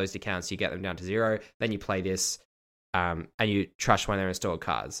play closed accounts, you get them down to 0, then you play this, and you trash one of their installed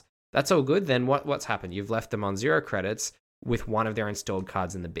cards. That's all good. Then what's happened? You've left them on 0 credits with one of their installed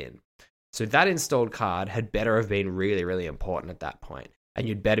cards in the bin. So that installed card had better have been really, really important at that point. and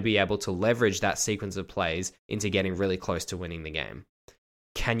you'd better be able to leverage that sequence of plays into getting really close to winning the game.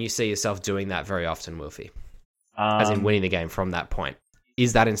 Can you see yourself doing that very often, Wilfie? As in winning the game from that point?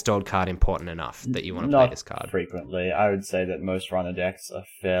 Is that installed card important enough that you want to play this card? Not frequently. I would say that most runner decks are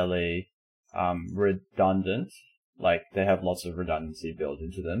fairly redundant. Like, they have lots of redundancy built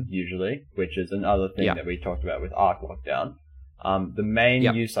into them, usually, which is another thing that we talked about with Arc Lockdown. The main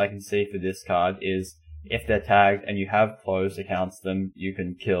use I can see for this card is if they're tagged and you have closed accounts them, you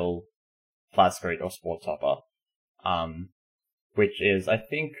can kill Plascrete or Sport Topper. Which is, I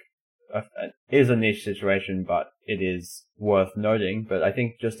think, is a niche situation, but it is worth noting. But I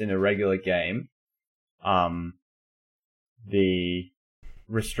think just in a regular game, the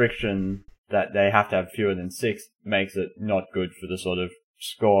restriction that they have to have fewer than 6 makes it not good for the sort of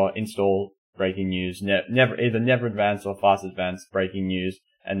score, install, breaking news, never advance or fast advance breaking news,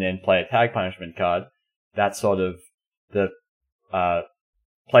 and then play a tag punishment card. That's sort of the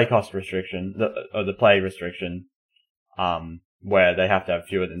play cost restriction, the play restriction, where they have to have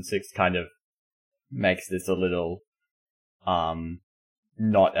fewer than 6 kind of makes this a little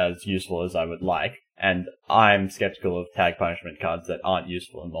not as useful as I would like. And I'm skeptical of tag punishment cards that aren't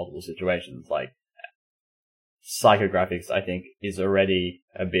useful in multiple situations. Like, Psychographics, I think, is already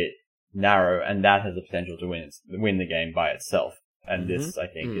a bit narrow, and that has the potential to win the game by itself. And this, I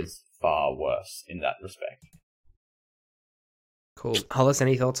think, is far worse in that respect. Cool. Hollis,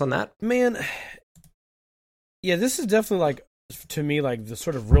 any thoughts on that? Man, yeah, this is definitely, like, to me, like, the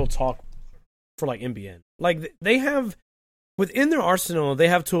sort of real talk for, like, NBN. Like, they have, within their arsenal, they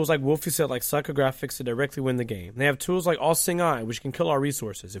have tools like Wolfie said, like Psychographics to directly win the game. They have tools like All Sing Eye, which can kill our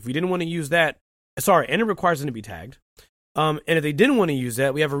resources. If we didn't want to use that, and it requires them to be tagged. And if they didn't want to use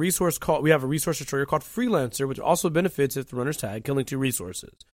that, we have a resource destroyer called Freelancer, which also benefits if the runner's tagged, killing 2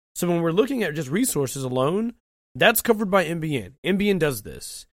 resources. So when we're looking at just resources alone, that's covered by NBN. NBN does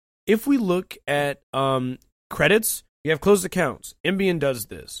this. If we look at credits, you have closed accounts. NBN does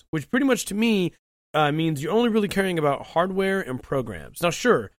this, which pretty much to me means you're only really caring about hardware and programs. Now,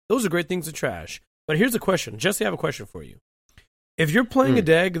 sure, those are great things to trash. But here's a question. Jesse, I have a question for you. If you're playing a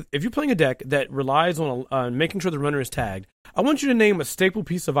deck, that relies on making sure the runner is tagged, I want you to name a staple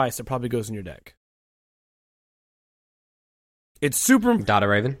piece of ice that probably goes in your deck. It's super Data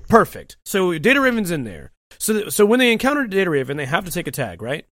Raven. Perfect. So Data Raven's in there. So when they encounter Data Raven, they have to take a tag,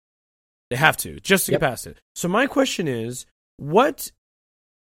 right? They have to, just to get past it. So my question is, what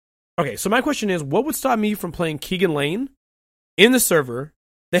would stop me from playing Keegan Lane in the server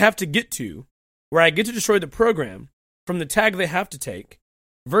they have to get to, where I get to destroy the program from the tag they have to take,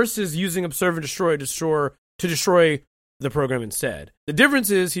 versus using Observe and Destroy to destroy the program instead? The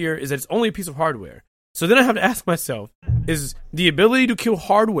difference is that it's only a piece of hardware. So then I have to ask myself, is the ability to kill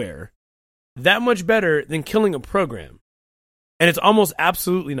hardware that much better than killing a program? And it's almost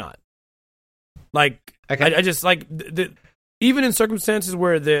absolutely not. Like, okay. I just, like, even in circumstances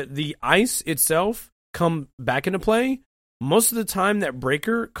where the ice itself come back into play, most of the time that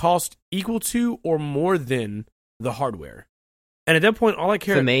breaker costs equal to or more than the hardware. And at that point, all I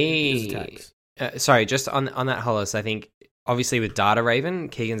care for me is attacks. Sorry, just on that, Hollis, I think obviously with Data Raven,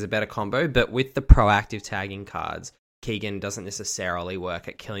 Keegan's a better combo, but with the proactive tagging cards, Keegan doesn't necessarily work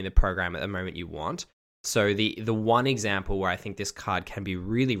at killing the program at the moment you want. So the one example where I think this card can be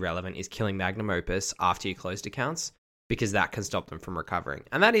really relevant is killing Magnum Opus after you closed accounts, because that can stop them from recovering.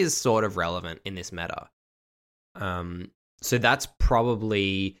 And that is sort of relevant in this meta. So that's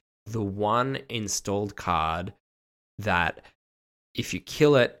probably the one installed card that if you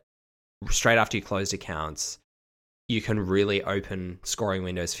kill it straight after you closed accounts, you can really open scoring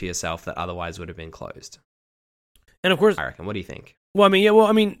windows for yourself that otherwise would have been closed. And of course, I reckon. What do you think? Well,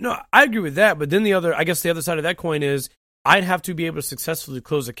 no, I agree with that. But then the other side of that coin is I'd have to be able to successfully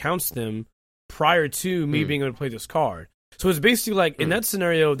close accounts to them prior to me being able to play this card. So it's basically like in that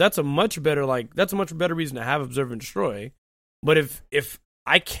scenario, that's a much better reason to have Observe and Destroy. But if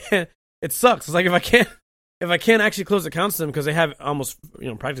I can't, it sucks. It's like if I can't actually close accounts to them because they have almost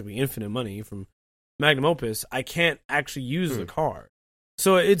practically infinite money from Magnum Opus, I can't actually use the card.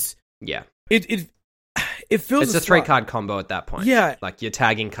 So it feels it's a 3-card combo at that point. Yeah, like your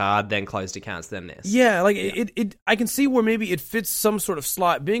tagging card, then closed accounts, then this. Yeah, like it. I can see where maybe it fits some sort of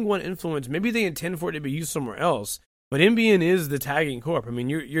slot. Being one influence, maybe they intend for it to be used somewhere else. But NBN is the tagging corp. I mean,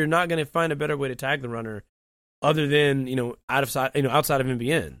 you're not going to find a better way to tag the runner other than outside of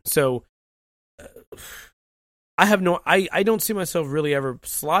NBN. So I don't see myself really ever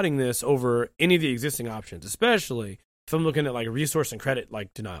slotting this over any of the existing options, especially if I'm looking at like resource and credit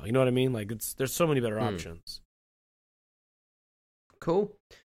like denial. You know what I mean? Like there's so many better options. Cool.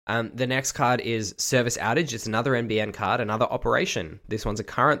 The next card is Service Outage. It's another NBN card, another operation. This one's a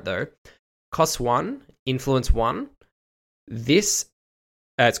current, though. Costs 1, influence 1. This,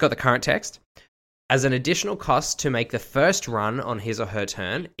 it's got the current text. As an additional cost to make the first run on his or her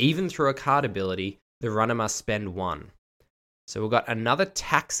turn, even through a card ability, the runner must spend 1. So we've got another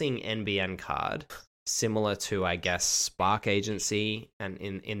taxing NBN card, similar to, I guess, Spark Agency, and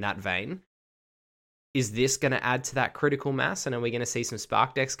in that vein. Is this going to add to that critical mass, and are we going to see some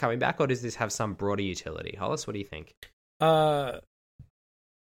Spark decks coming back, or does this have some broader utility? Hollis, what do you think? I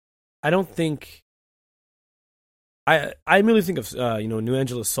don't think... I immediately think of New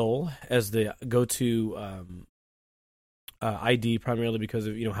Angela Soul as the go-to ID, primarily because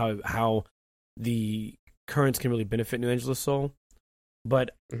of how the currents can really benefit New Angela Soul.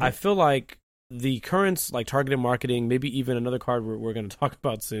 But I feel like the currents, like targeted marketing, maybe even another card we're going to talk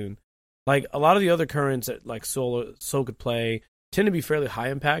about soon, like a lot of the other currents that like Soul could play tend to be fairly high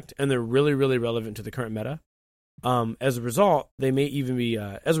impact, and they're really, really relevant to the current meta. As a result, they may even be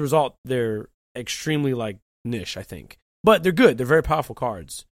they're extremely like niche, I think. But they're good. They're very powerful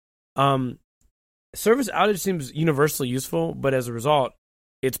cards. Service Outage seems universally useful, but as a result,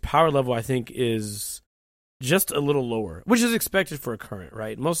 its power level, I think, is just a little lower, which is expected for a current,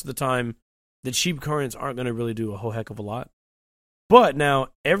 right? Most of the time, the cheap currents aren't going to really do a whole heck of a lot. But now,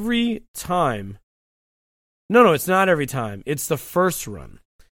 every time... No, it's not every time. It's the first run.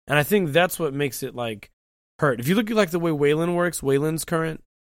 And I think that's what makes it, like, hurt. If you look at, like, the way Wayland works, Wayland's current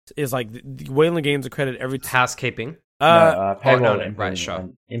is, like, the Wayland gains a credit every time. Housekeeping. Paywall right, sure.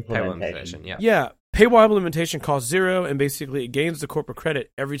 implementation. Yeah. Yeah, paywall implementation costs 0, and basically it gains the corporate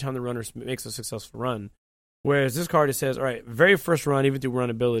credit every time the runner makes a successful run. Whereas this card, it says, all right, very first run, even through run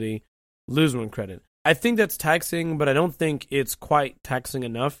ability, lose 1 credit. I think that's taxing, but I don't think it's quite taxing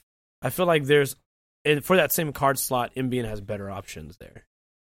enough. I feel like for that same card slot, NBN has better options there.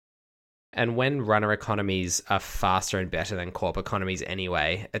 And when runner economies are faster and better than corp economies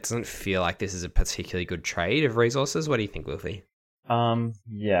anyway, it doesn't feel like this is a particularly good trade of resources. What do you think, Wolfie?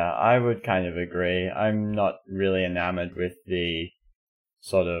 Yeah, I would kind of agree. I'm not really enamored with the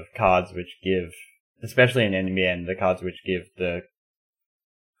sort of cards which give, especially in NBN, the cards which give the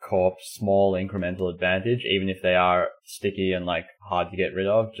corp small incremental advantage, even if they are sticky and like hard to get rid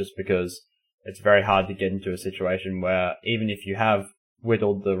of, just because it's very hard to get into a situation where even if you have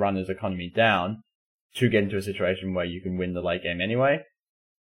whittled the runner's economy down, to get into a situation where you can win the late game anyway.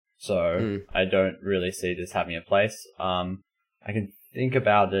 So I don't really see this having a place. I can think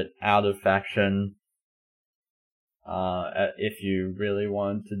about it out of faction if you really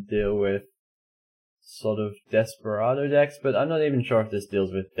want to deal with sort of Desperado decks, but I'm not even sure if this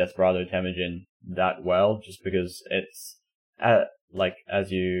deals with Desperado Temujin that well, just because it's, like,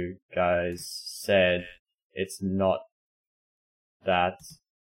 as you guys said, it's not that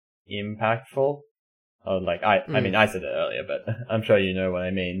impactful. Oh, like, I mean, I said it earlier, but I'm sure you know what I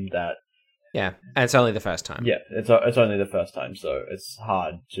mean, that... Yeah, and it's only the first time. Yeah, it's only the first time, so it's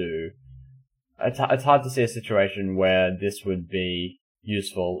hard to... It's hard to see a situation where this would be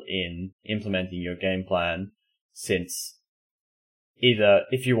useful in implementing your game plan, since either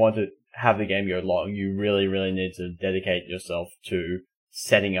if you want to have the game go long, you really, really need to dedicate yourself to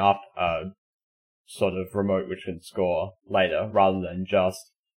setting up a sort of remote which can score later, rather than just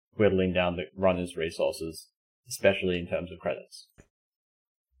whittling down the runner's resources, especially in terms of credits.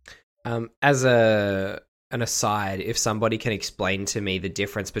 As an aside, if somebody can explain to me the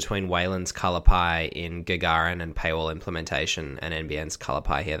difference between Wayland's Color Pie in Gagarin and paywall implementation and NBN's Color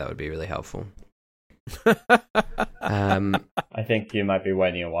Pie here, that would be really helpful. I think you might be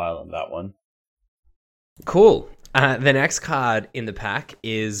waiting a while on that one. Cool. The next card in the pack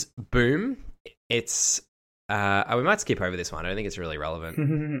is Boom. It's we might skip over this one. I don't think it's really relevant.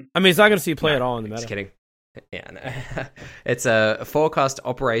 I mean, it's not going to see play at all in the meta. Just kidding. Yeah, no. It's a 4-cost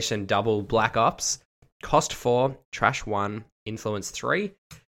operation double Black Ops. Cost 4, trash 1, influence 3.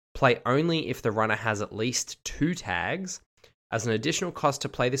 Play only if the runner has at least 2 tags. As an additional cost to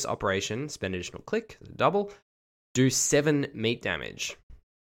play this operation, spend additional click, double. Do 7 meat damage.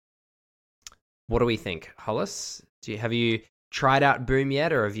 What do we think, Hollis? Have you tried out Boom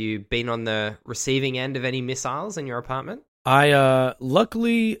yet, or have you been on the receiving end of any missiles in your apartment? I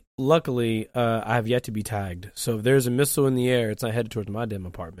luckily I have yet to be tagged. So if there's a missile in the air, it's not headed towards my damn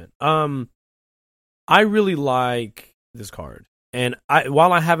apartment. I really like this card, and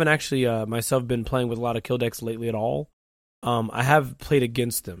while I haven't actually myself been playing with a lot of kill decks lately at all, I have played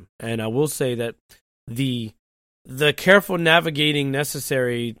against them, and I will say that the careful navigating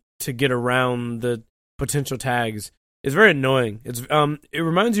necessary to get around the potential tags is very annoying. It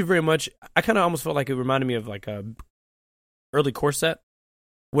reminds you very much. I kind of almost felt like it reminded me of like a early core set,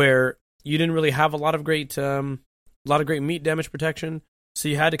 where you didn't really have a lot of great meat damage protection, so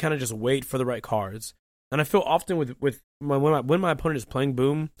you had to kind of just wait for the right cards. And I feel often when my opponent is playing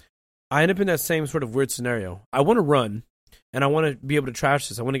Boom, I end up in that same sort of weird scenario. I want to run, and I want to be able to trash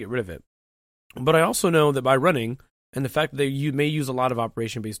this. I want to get rid of it. But I also know that by running, and the fact that you may use a lot of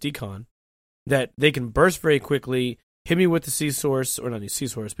operation-based decon, that they can burst very quickly, hit me with the C-Source, or not a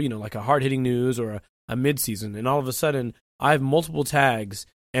C-Source, but like a hard-hitting news or a mid-season, and all of a sudden, I have multiple tags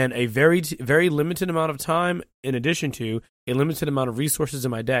and a very, very limited amount of time, in addition to a limited amount of resources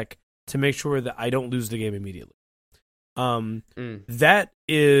in my deck to make sure that I don't lose the game immediately. That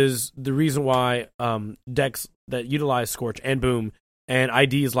is the reason why decks that utilize Scorch and Boom and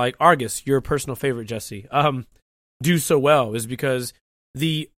IDs like Argus, your personal favorite, Jesse, do so well, is because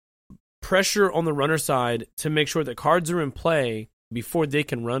the pressure on the runner side to make sure that cards are in play before they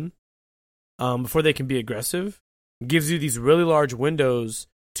can run, before they can be aggressive, gives you these really large windows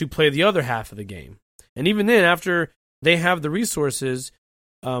to play the other half of the game. And even then, after they have the resources,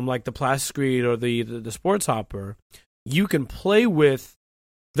 like the Plascreed or the Sports Hopper, you can play with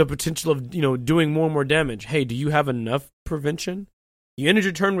the potential of doing more and more damage. Hey, do you have enough prevention? You ended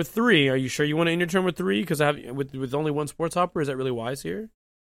your turn with 3. Are you sure you want to end your turn with 3? Because I have with only one Sports Hopper, is that really wise here?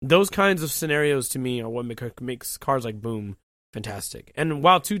 Those kinds of scenarios to me are what makes cards like Boom fantastic. And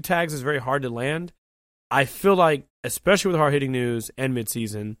while 2 tags is very hard to land, I feel like, especially with hard hitting news and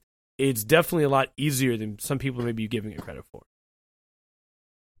midseason, it's definitely a lot easier than some people may be giving it credit for.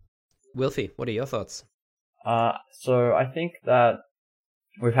 Wilfie, what are your thoughts? So I think that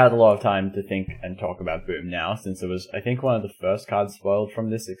we've had a lot of time to think and talk about Boom now, since it was, I think, one of the first cards spoiled from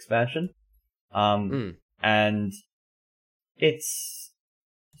this expansion. And it's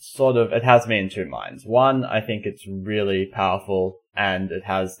sort of, it has me in 2 minds. One, I think it's really powerful, and it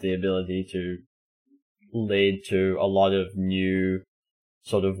has the ability to lead to a lot of new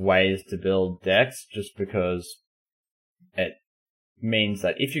sort of ways to build decks, just because it means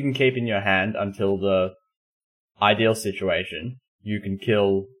that if you can keep in your hand until the ideal situation, you can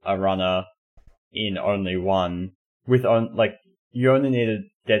kill a runner in only one, you only need to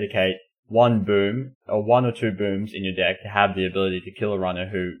dedicate 1 boom, or 1 or 2 booms in your deck to have the ability to kill a runner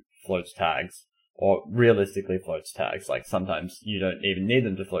who floats tags, or realistically floats tags. Like, sometimes you don't even need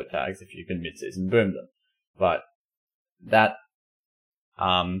them to float tags if you can mid-season boom them. But that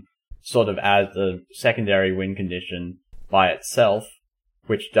sort of adds a secondary win condition by itself,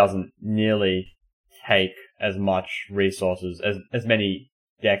 which doesn't nearly take as much resources, as many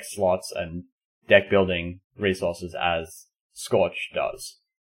deck slots and deck building resources as Scorch does.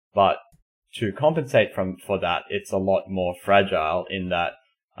 But to compensate for that, it's a lot more fragile, in that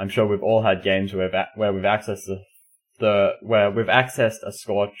I'm sure we've all had games where we've accessed where we've accessed a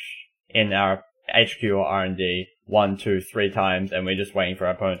Scorch in our HQ or R&D 1, 2, 3 times, and we're just waiting for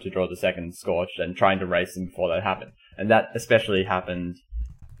our opponent to draw the second Scorch and trying to race them before that happened. And that especially happened,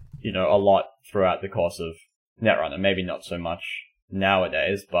 a lot throughout the course of Netrunner. Maybe not so much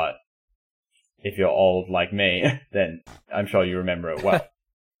nowadays, but if you're old like me, then I'm sure you remember it well.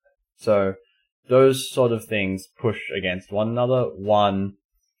 So those sort of things push against one another. One,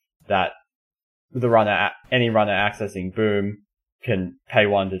 that any runner accessing Boom can pay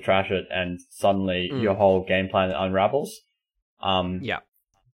 1 to trash it, and suddenly your whole game plan unravels.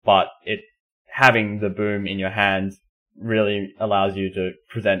 But having the Boom in your hand really allows you to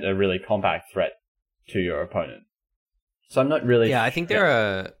present a really compact threat to your opponent. So I'm not really... Yeah, I think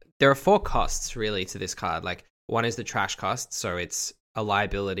there are 4 costs, really, to this card. Like, one is the trash cost, so it's a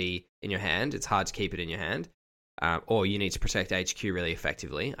liability in your hand. It's hard to keep it in your hand. Or you need to protect HQ really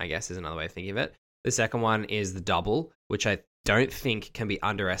effectively, I guess is another way of thinking of it. The second one is the double, which I don't think can be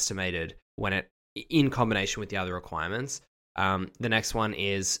underestimated in combination with the other requirements. The next one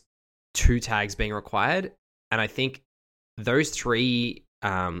is 2 tags being required. And I think those 3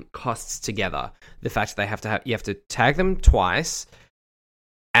 costs together, the fact that you have to tag them twice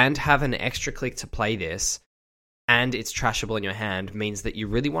and have an extra click to play this, and it's trashable in your hand, means that you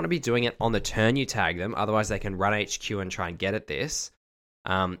really want to be doing it on the turn you tag them, otherwise they can run HQ and try and get at this.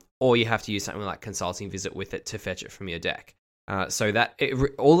 Or you have to use something like Consulting Visit with it to fetch it from your deck. So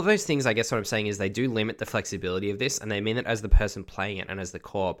all of those things, I guess what I'm saying is they do limit the flexibility of this, and they mean that as the person playing it and as the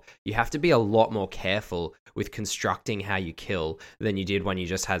Corp, you have to be a lot more careful with constructing how you kill than you did when you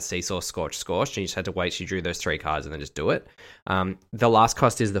just had Seesaw, Scorched, and you just had to wait till you drew those 3 cards and then just do it. The last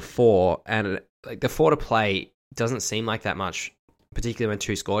cost is the 4, and like the 4 to play doesn't seem like that much, particularly when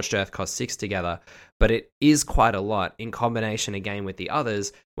 2 Scorched Earth cost 6 together, but it is quite a lot in combination again with the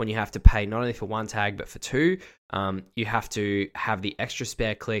others when you have to pay not only for 1 tag but for 2. You have to have the extra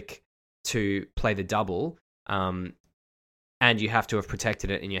spare click to play the double, and you have to have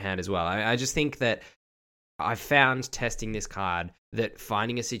protected it in your hand as well. I just think that I've found testing this card that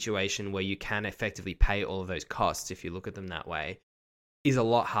finding a situation where you can effectively pay all of those costs, if you look at them that way, is a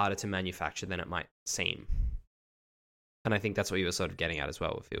lot harder to manufacture than it might seem. And I think that's what you were sort of getting at as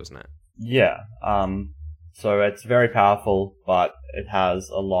well, with it, wasn't it? Yeah. So it's very powerful, but it has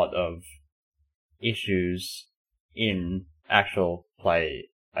a lot of issues in actual play,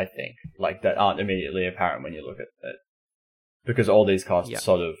 I think, like that aren't immediately apparent when you look at it. Because all these costs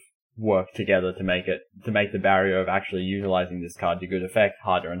sort of work together to make the barrier of actually utilizing this card to good effect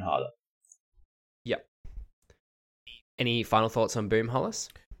harder and harder. Yep. Any final thoughts on Boom, Hollis?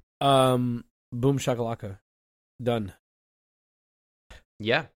 Boom shakalaka. Done.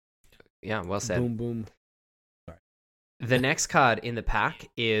 Yeah. Yeah, well said. Boom, boom. Sorry. The next card in the pack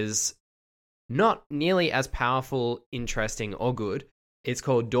is not nearly as powerful, interesting, or good. It's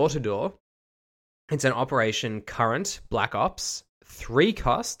called Door to Door. It's an Operation Current Black Ops. 3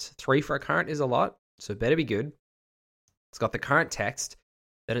 cost. 3 for a current is a lot, so it better be good. It's got the current text.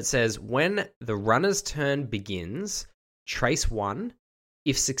 Then it says, when the runner's turn begins, trace 1.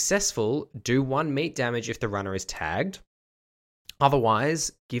 If successful, do 1 meat damage if the runner is tagged.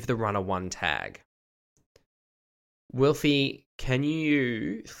 Otherwise, give the runner 1 tag. Wilfie, can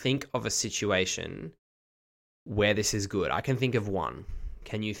you think of a situation where this is good? I can think of one.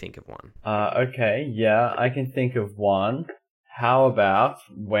 Can you think of one? Okay, yeah, I can think of one. How about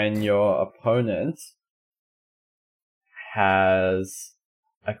when your opponent has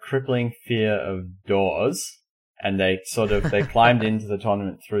a crippling fear of doors, and they climbed into the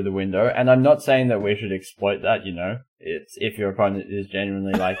tournament through the window? And I'm not saying that we should exploit that, you know. It's, if your opponent is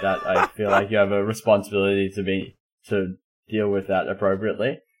genuinely like that, I feel like you have a responsibility to deal with that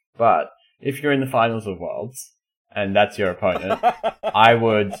appropriately. But if you're in the finals of Worlds, and that's your opponent, I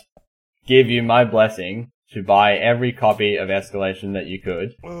would give you my blessing to buy every copy of Escalation that you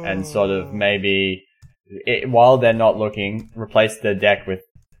could, and sort of maybe, while they're not looking, replace their deck with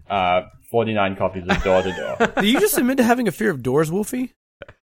 49 copies of Door to Door. Did you just admit to having a fear of doors, Wolfie?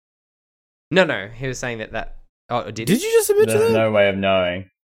 No. He was saying that. Oh, did you just admit to that? There's no way of knowing.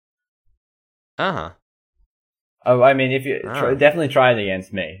 Uh-huh. Oh, I mean, if you definitely try it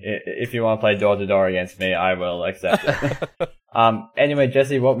against me. If you want to play Door to Door against me, I will accept it. Anyway,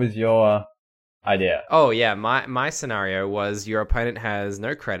 Jesse, what was your idea? Oh yeah, my scenario was your opponent has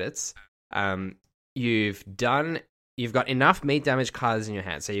no credits. You've got enough meat damage cards in your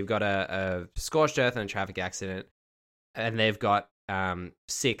hand, so you've got a Scorched Earth and a Traffic Accident, and they've got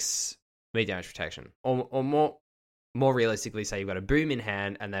 6 meat damage protection, or more realistically, say you've got a Boom in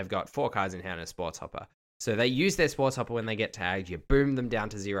hand and they've got 4 cards in hand and a Sports Hopper. So they use their Sports Hopper when they get tagged. You boom them down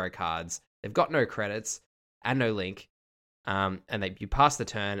to 0 cards. They've got no credits and no link. And you pass the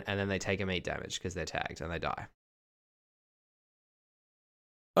turn, and then they take a meat damage because they're tagged and they die.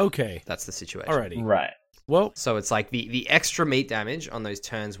 Okay. That's the situation. Alrighty. Right. Well, so it's like the extra meat damage on those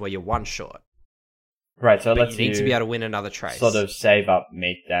turns where you're 1 short. Right, so but you need to be able to win another trace. Sort of save up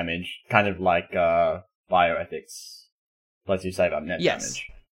meat damage, kind of like bioethics lets you save up net damage.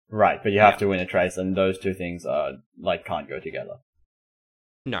 Right, but you have to win a trace, and those two things can't go together.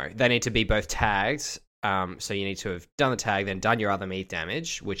 No, they need to be both tagged. So you need to have done the tag, then done your other meat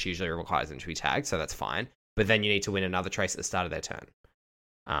damage, which usually requires them to be tagged, so that's fine. But then you need to win another trace at the start of their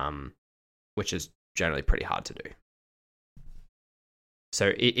turn, which is generally pretty hard to do.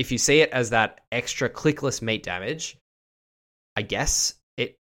 So if you see it as that extra clickless meat damage, I guess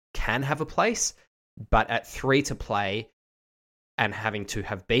it can have a place, but at 3 to play, and having to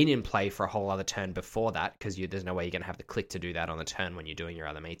have been in play for a whole other turn before that, because there's no way you're going to have the click to do that on the turn when you're doing your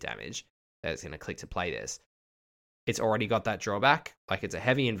other meat damage. That's going to click to play this. It's already got that drawback. Like, it's a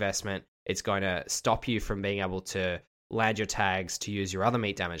heavy investment. It's going to stop you from being able to land your tags to use your other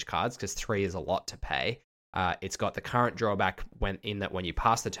meat damage cards, because 3 is a lot to pay. It's got the current drawback when you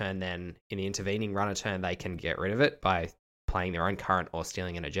pass the turn, then in the intervening runner turn, they can get rid of it by playing their own current or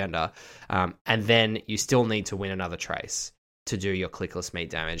stealing an agenda. And then you still need to win another trace to do your clickless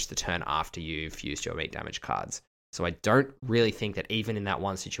meat damage the turn after you've used your meat damage cards. So I don't really think that even in that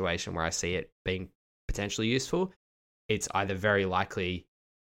one situation where I see it being potentially useful, it's either very likely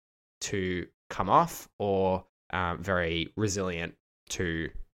to come off or very resilient to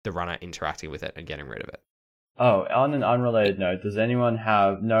the runner interacting with it and getting rid of it. Oh, on an unrelated note, does anyone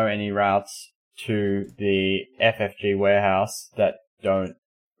know any routes to the FFG warehouse that don't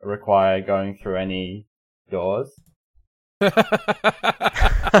require going through any doors?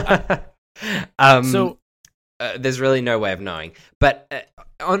 There's really no way of knowing. But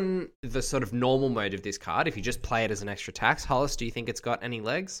on the sort of normal mode of this card, if you just play it as an extra tax, Hollis, do you think it's got any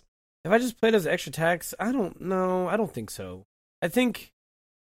legs? If I just played as extra tax, I don't know. I don't think so. I think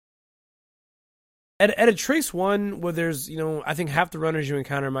at a Trace 1 where there's, I think half the runners you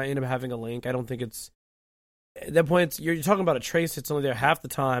encounter might end up having a link. I don't think it's at that point. You're talking about a Trace that's only there half the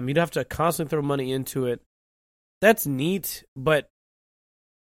time. You'd have to constantly throw money into it. That's neat, but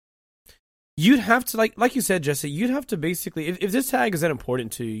you'd have to, like you said, Jesse, you'd have to basically, if this tag is that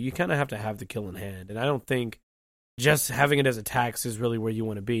important to you, you kind of have to have the kill in hand. And I don't think just having it as a tax is really where you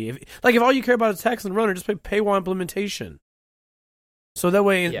want to be. If all you care about is tax and runner, just play paywall implementation. So that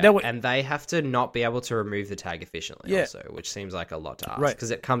way, and they have to not be able to remove the tag efficiently, also, which seems like a lot to ask,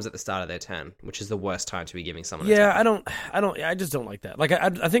 because it comes at the start of their turn, which is the worst time to be giving someone. A tag. I just don't like that. Like,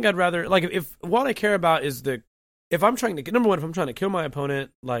 I think I'd rather, like, if what I care about is if I'm trying to, number one, if I'm trying to kill my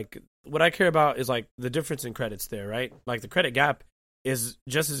opponent, like, what I care about is like the difference in credits there, right? Like the credit gap is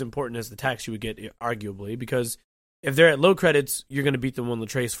just as important as the tax you would get, arguably, because if they're at low credits, you're going to beat them on the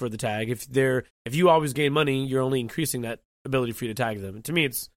trace for the tag. If you always gain money, you're only increasing that ability for you to tag them. And to me,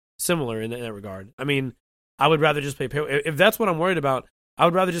 it's similar in that regard. I mean, I would rather just pay if that's what I'm worried about. I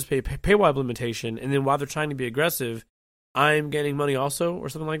would rather just pay paywall implementation, and then while they're trying to be aggressive, I'm getting money also, or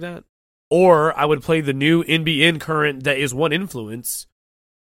something like that. Or I would play the new NBN current that is one influence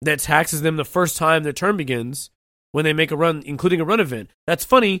that taxes them the first time their turn begins when they make a run, including a run event. That's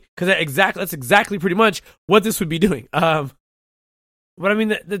funny because that's exactly pretty much what this would be doing. But I mean,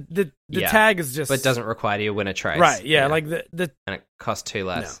 the tag is just, but it doesn't require you to win a trace, right? Yeah, like and it costs 2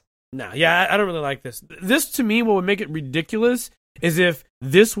 less. No, yeah, I don't really like this. This to me, what would make it ridiculous is if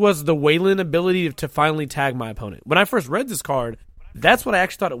this was the Wayland ability to finally tag my opponent. When I first read this card, that's what I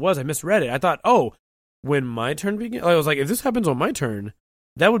actually thought it was. I misread it. I thought, when my turn begins, I was like, if this happens on my turn,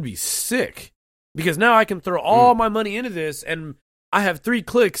 that would be sick, because now I can throw all my money into this, and I have 3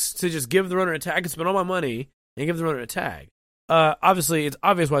 clicks to just give the runner a tag. I can spend all my money and give the runner a tag. Obviously, it's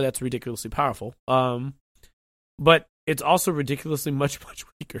obvious why that's ridiculously powerful. But it's also ridiculously much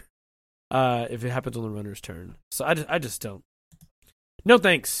weaker if it happens on the runner's turn. So I just don't. No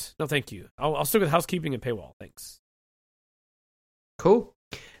thanks. No thank you. I'll stick with housekeeping and paywall. Thanks. Cool.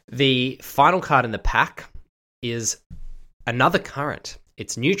 The final card in the pack is another current.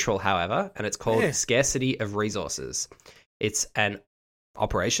 It's neutral, however, and it's called Scarcity of Resources. It's an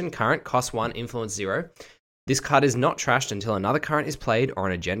operation current, cost 1, influence 0. This card is not trashed until another current is played or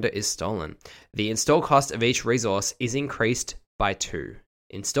an agenda is stolen. The install cost of each resource is increased by 2.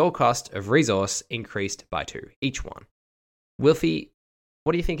 Install cost of resource increased by 2, each one. Wilfie,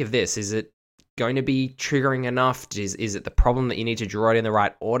 what do you think of this? Is it going to be triggering enough? Is it the problem that you need to draw it in the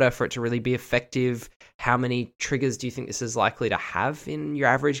right order for it to really be effective? How many triggers do you think this is likely to have in your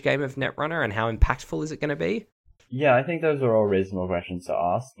average game of Netrunner, and how impactful is it going to be? Yeah, I think those are all reasonable questions to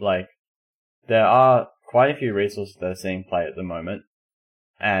ask. Like, there are quite a few resources that are seeing play at the moment,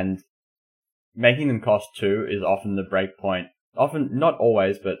 and making them cost 2 is often the break point. Often, not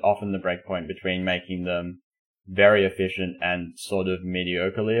always, but often the break point between making them very efficient and sort of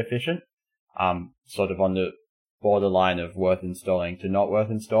mediocrely efficient. Sort of on the borderline of worth installing to not worth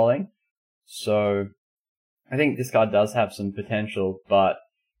installing. So, I think this card does have some potential, but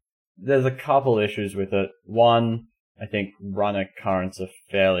there's a couple issues with it. One, I think runner currents are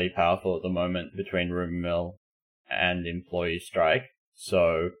fairly powerful at the moment between Rumor Mill and Employee Strike.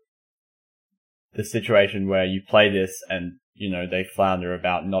 So, the situation where you play this and, they flounder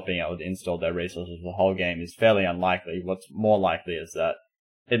about not being able to install their resources for the whole game is fairly unlikely. What's more likely is that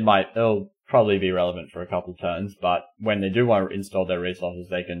it'll probably be relevant for a couple turns, but when they do want to install their resources,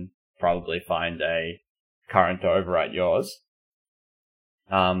 they can probably find a current to overwrite yours.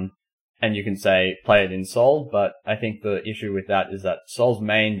 And you can say, play it in Sol, but I think the issue with that is that Sol's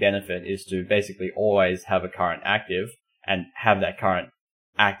main benefit is to basically always have a current active, and have that current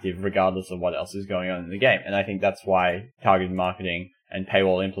active regardless of what else is going on in the game. And I think that's why targeted marketing and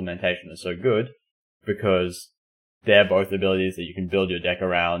paywall implementation are so good, because they're both abilities that you can build your deck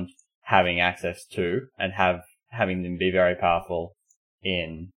around having access to, and having them be very powerful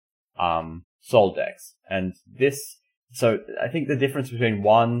in Sol decks. And so I think the difference between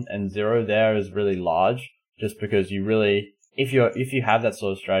 1 and 0 there is really large, just because if you have that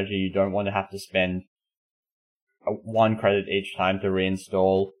sort of strategy, you don't want to have to spend 1 credit each time to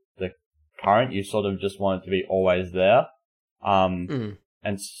reinstall the current. You sort of just want it to be always there. And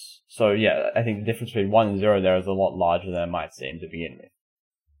so, yeah, I think the difference between 1 and 0 there is a lot larger than it might seem to begin with.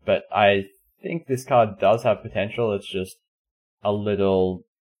 But I think this card does have potential. It's just a little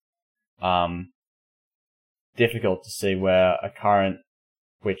difficult to see where a current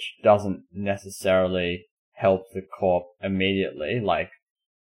which doesn't necessarily help the Corp immediately, like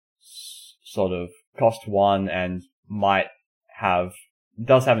sort of cost 1 and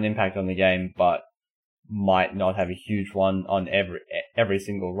does have an impact on the game, but might not have a huge one on every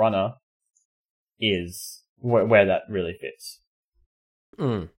single runner is where that really fits.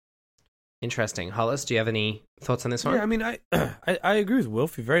 Interesting. Hollis, do you have any thoughts on this one? Yeah, I mean, I agree with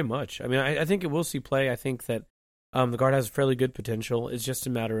Wilfie very much. I mean, I think it will see play. I think that the guard has fairly good potential. It's just a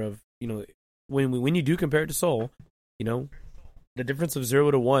matter of, when you do compare it to Soul, the difference of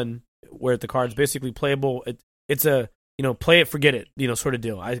 0 to 1, where the card's basically playable, it's a, play it, forget it, sort of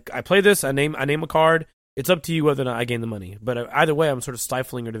deal. I play this, I name a card, it's up to you whether or not I gain the money. But either way, I'm sort of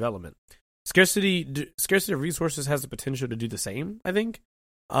stifling your development. Scarcity of resources has the potential to do the same, I think.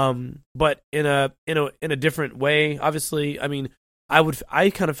 But in a different way. Obviously, I mean, I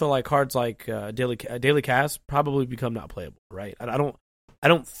kind of feel like cards like Daily Cast probably become not playable, right? I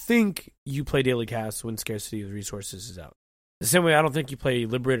don't think you play Daily Cast when Scarcity of Resources is out. The same way I don't think you play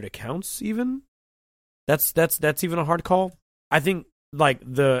Liberated Accounts even. That's even a hard call. I think like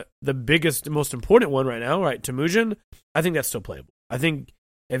the biggest, most important one right now, right, Temujin, I think that's still playable. I think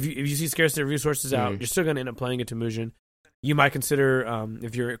if you see Scarcity of Resources out, you're still going to end up playing a Temujin. You might consider,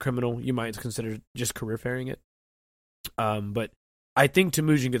 if you're a criminal, you might consider just career fairing it. But I think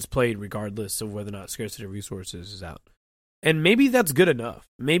Temujin gets played regardless of whether or not Scarcity of Resources is out. And maybe that's good enough.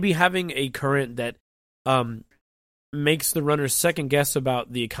 Maybe having a current that makes the runners second guess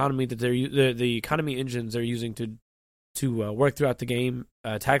about the economy that the economy engines they're using to work throughout the game,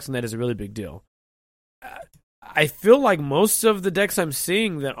 taxing that is a really big deal. I feel like most of the decks I'm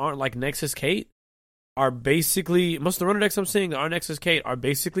seeing that aren't like Nexus Kate are basically, most of the runner decks I'm seeing that aren't Nexus Kate are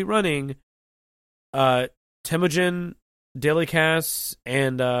basically running Temujin, Daily Casts,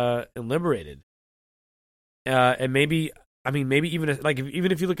 and Liberated. And maybe even like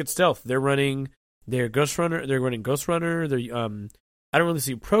even if you look at Stealth, they're running Ghost Runner. They're running Ghost Runner. I don't really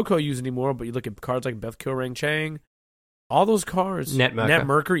see Proco used anymore, but you look at cards like Beth Kill Rang Chang. All those cards,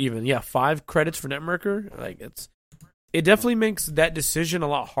 Netmerker even, 5 credits for Netmerker. Like it definitely makes that decision a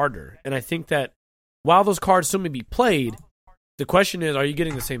lot harder. And I think that while those cards still may be played, the question is, are you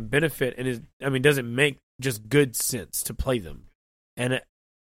getting the same benefit? And does it make just good sense to play them? And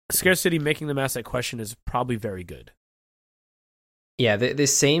Scarcity making them ask that question is probably very good. Yeah,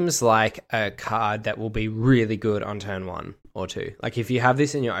 this seems like a card that will be really good on turn 1 or 2. Like if you have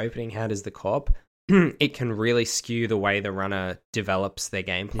this in your opening hand as the Corp, it can really skew the way the runner develops their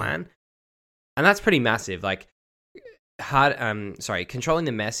game plan. And that's pretty massive. Like controlling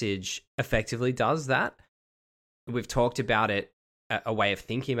the message effectively does that. We've talked about it, a way of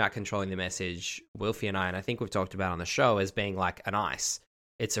thinking about controlling the message, Wilfie and I think we've talked about on the show as being like an ice.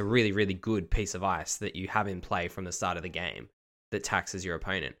 It's a really, really good piece of ice that you have in play from the start of the game that taxes your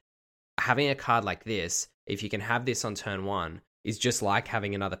opponent. Having a card like this, if you can have this on turn 1, is just like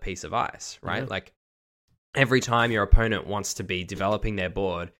having another piece of ice, right? Like every time your opponent wants to be developing their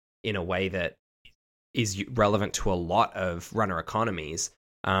board in a way that is relevant to a lot of runner economies,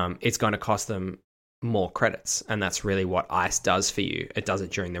 it's going to cost them more credits. And that's really what ice does for you. It does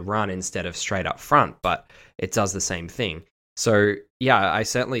it during the run instead of straight up front, but it does the same thing. So yeah, I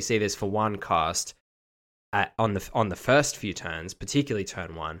certainly see this for one cast on the first few turns, particularly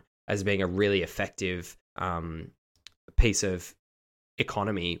turn 1, as being a really effective piece of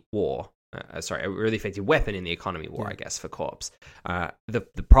economy war. A really effective weapon in the economy war, I guess, for Corps. The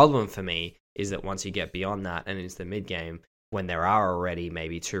problem for me is that once you get beyond that and into the mid game, when there are already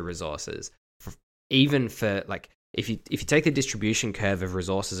maybe 2 resources, even for like if you take the distribution curve of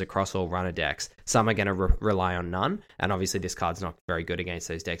resources across all runner decks, some are going to rely on none, and obviously this card's not very good against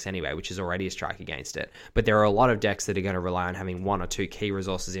those decks anyway, which is already a strike against it. But there are a lot of decks that are going to rely on having 1 or 2 key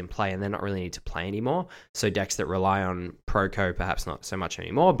resources in play, and they're not really need to play anymore. So decks that rely on Proco, perhaps not so much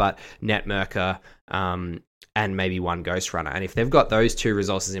anymore, but Netmerker, and maybe 1 Ghost Runner. And if they've got those 2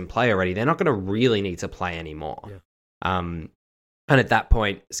 resources in play already, they're not going to really need to play anymore. And at that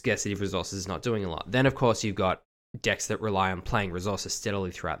point, scarcity of resources is not doing a lot. Then, of course, you've got decks that rely on playing resources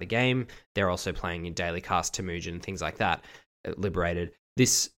steadily throughout the game. They're also playing in Daily Cast, Temujin, things like that, Liberated.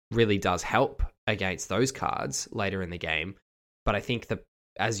 This really does help against those cards later in the game. But I think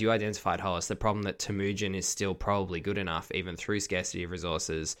as you identified, Hollis, the problem that Temujin is still probably good enough, even through scarcity of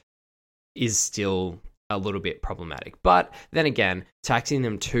resources, is still a little bit problematic. But then again, taxing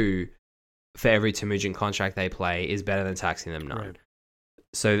them 2 for every Temujin contract they play is better than taxing them none. Right.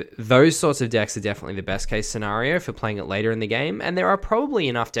 So those sorts of decks are definitely the best case scenario for playing it later in the game. And there are probably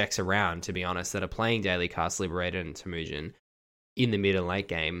enough decks around, to be honest, that are playing Daily Cast, Liberated, and Temujin in the mid and late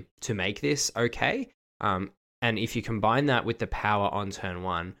game to make this okay. And if you combine that with the power on turn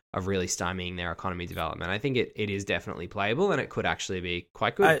 1 of really stymieing their economy development, I think it is definitely playable, and it could actually be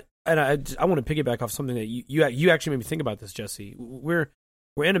quite good. I want to piggyback off something that you actually made me think about this, Jesse.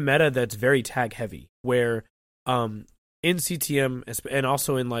 we're in a meta that's very tag heavy, where in CTM and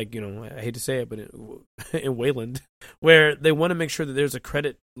also in, like, you know, I hate to say it, but in Wayland, where they want to make sure that there's a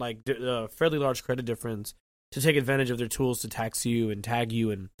credit, like a fairly large credit difference to take advantage of their tools to tax you and tag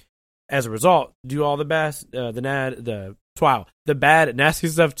you, and as a result, do all the bad, nasty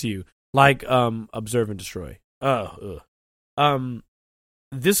stuff to you, like observe and destroy.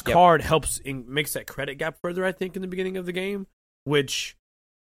 This card makes that credit gap further, I think, in the beginning of the game, which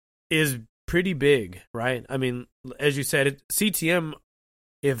is pretty big, right? I mean, as you said, if CTM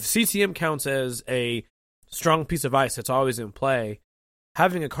counts as a strong piece of ice that's always in play,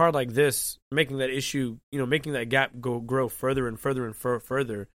 having a card like this, making that issue, you know, making that gap grow further and further and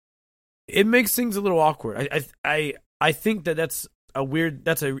further, it makes things a little awkward. I think that's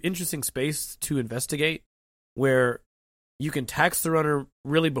an interesting space to investigate, where you can tax the runner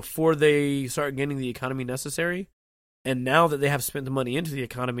really before they start gaining the economy necessary. And now that they have spent the money into the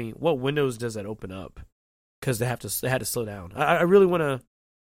economy, what windows does that open up? Because they had to slow down. I really want to.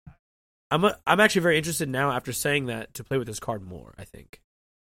 I'm actually very interested now, after saying that, to play with this card more, I think.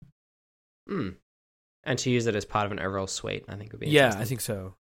 And to use it as part of an overall suite, I think would be interesting. Yeah, I think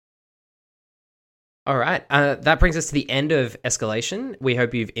so. All right. That brings us to the end of Escalation. We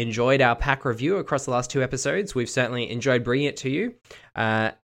hope you've enjoyed our pack review across the last 2 episodes. We've certainly enjoyed bringing it to you.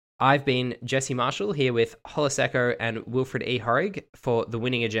 I've been Jesse Marshall, here with Holosecco and Wilfred E. Horrig for The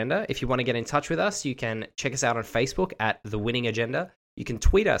Winning Agenda. If you want to get in touch with us, you can check us out on Facebook at The Winning Agenda. You can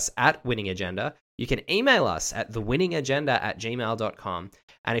tweet us at Winning Agenda. You can email us at thewinningagenda@gmail.com.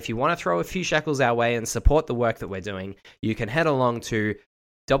 And if you want to throw a few shekels our way and support the work that we're doing, you can head along to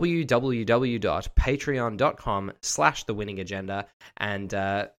www.patreon.com/thewinningagenda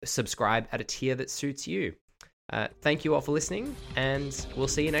and subscribe at a tier that suits you. Thank you all for listening, and we'll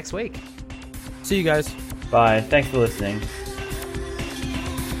see you next week. See you guys. Bye. Thanks for listening.